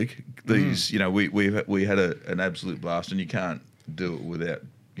 Great week. These, we had an absolute blast, and you can't do it without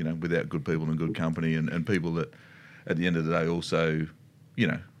good people and good company, and people that, at the end of the day, also you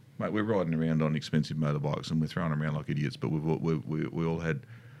know, mate, we're riding around on expensive motorbikes and we're throwing them around like idiots, but we all had,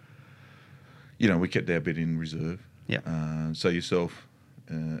 you know, we kept our bit in reserve. Yeah. So yourself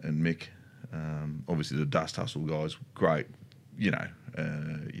and Mick, obviously the Dust Hustle guys, great, you know,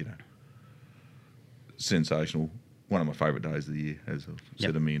 sensational. One of my favourite days of the year, as I've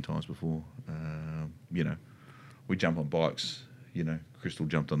said a million times before. You know, we jump on bikes. You know, Crystal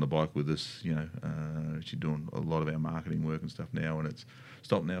jumped on the bike with us. You know, she's doing a lot of our marketing work and stuff now, and it's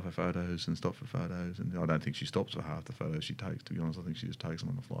stop now for photos and stop for photos. And I don't think she stops for half the photos she takes, to be honest. I think she just takes them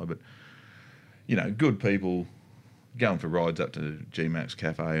on the fly. But, you know, good people going for rides up to G-Max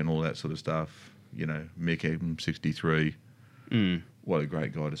Cafe and all that sort of stuff. You know, Mick Eben, 63. What a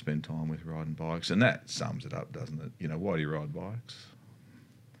great guy to spend time with riding bikes. And that sums it up, doesn't it? You know, why do you ride bikes?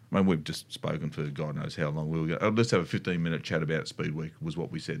 I mean, we've just spoken for God knows how long. We'll go. Let's have a 15-minute chat about Speedweek, was what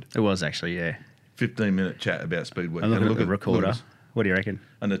we said. It was actually, yeah. 15-minute chat about Speedweek. And look at the recorder. What do you reckon?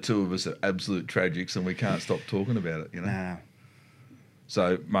 And the two of us are absolute tragics and we can't stop talking about it, you know? Nah.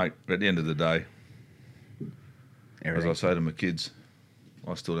 So, mate, at the end of the day, Everything. as I say to my kids,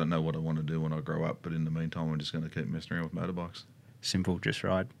 I still don't know what I want to do when I grow up, but in the meantime, I'm just going to keep messing around with motorbikes. Simple, just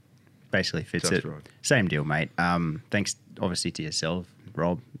ride. Basically fits Just it. ride. Same deal, mate. Thanks, obviously, to yourself,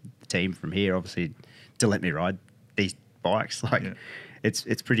 Rob, the team from here, obviously, to let me ride these bikes. Like,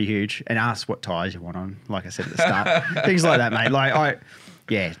 it's pretty huge. And ask what tyres you want on, like I said at the start. Things like that, mate. Like,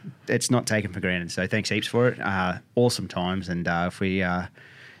 it's not taken for granted. So thanks heaps for it. Awesome times. And if we... I'm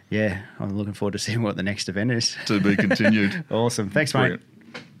looking forward to seeing what the next event is. To be continued. Awesome. Thanks, mate. Brilliant.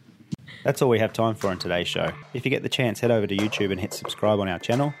 That's all we have time for on today's show. If you get the chance, head over to YouTube and hit subscribe on our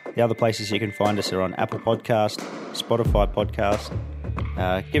channel. The other places you can find us are on Apple Podcast, Spotify Podcast.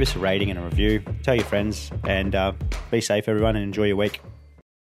 Give us a rating and a review. Tell your friends, and be safe, everyone, and enjoy your week.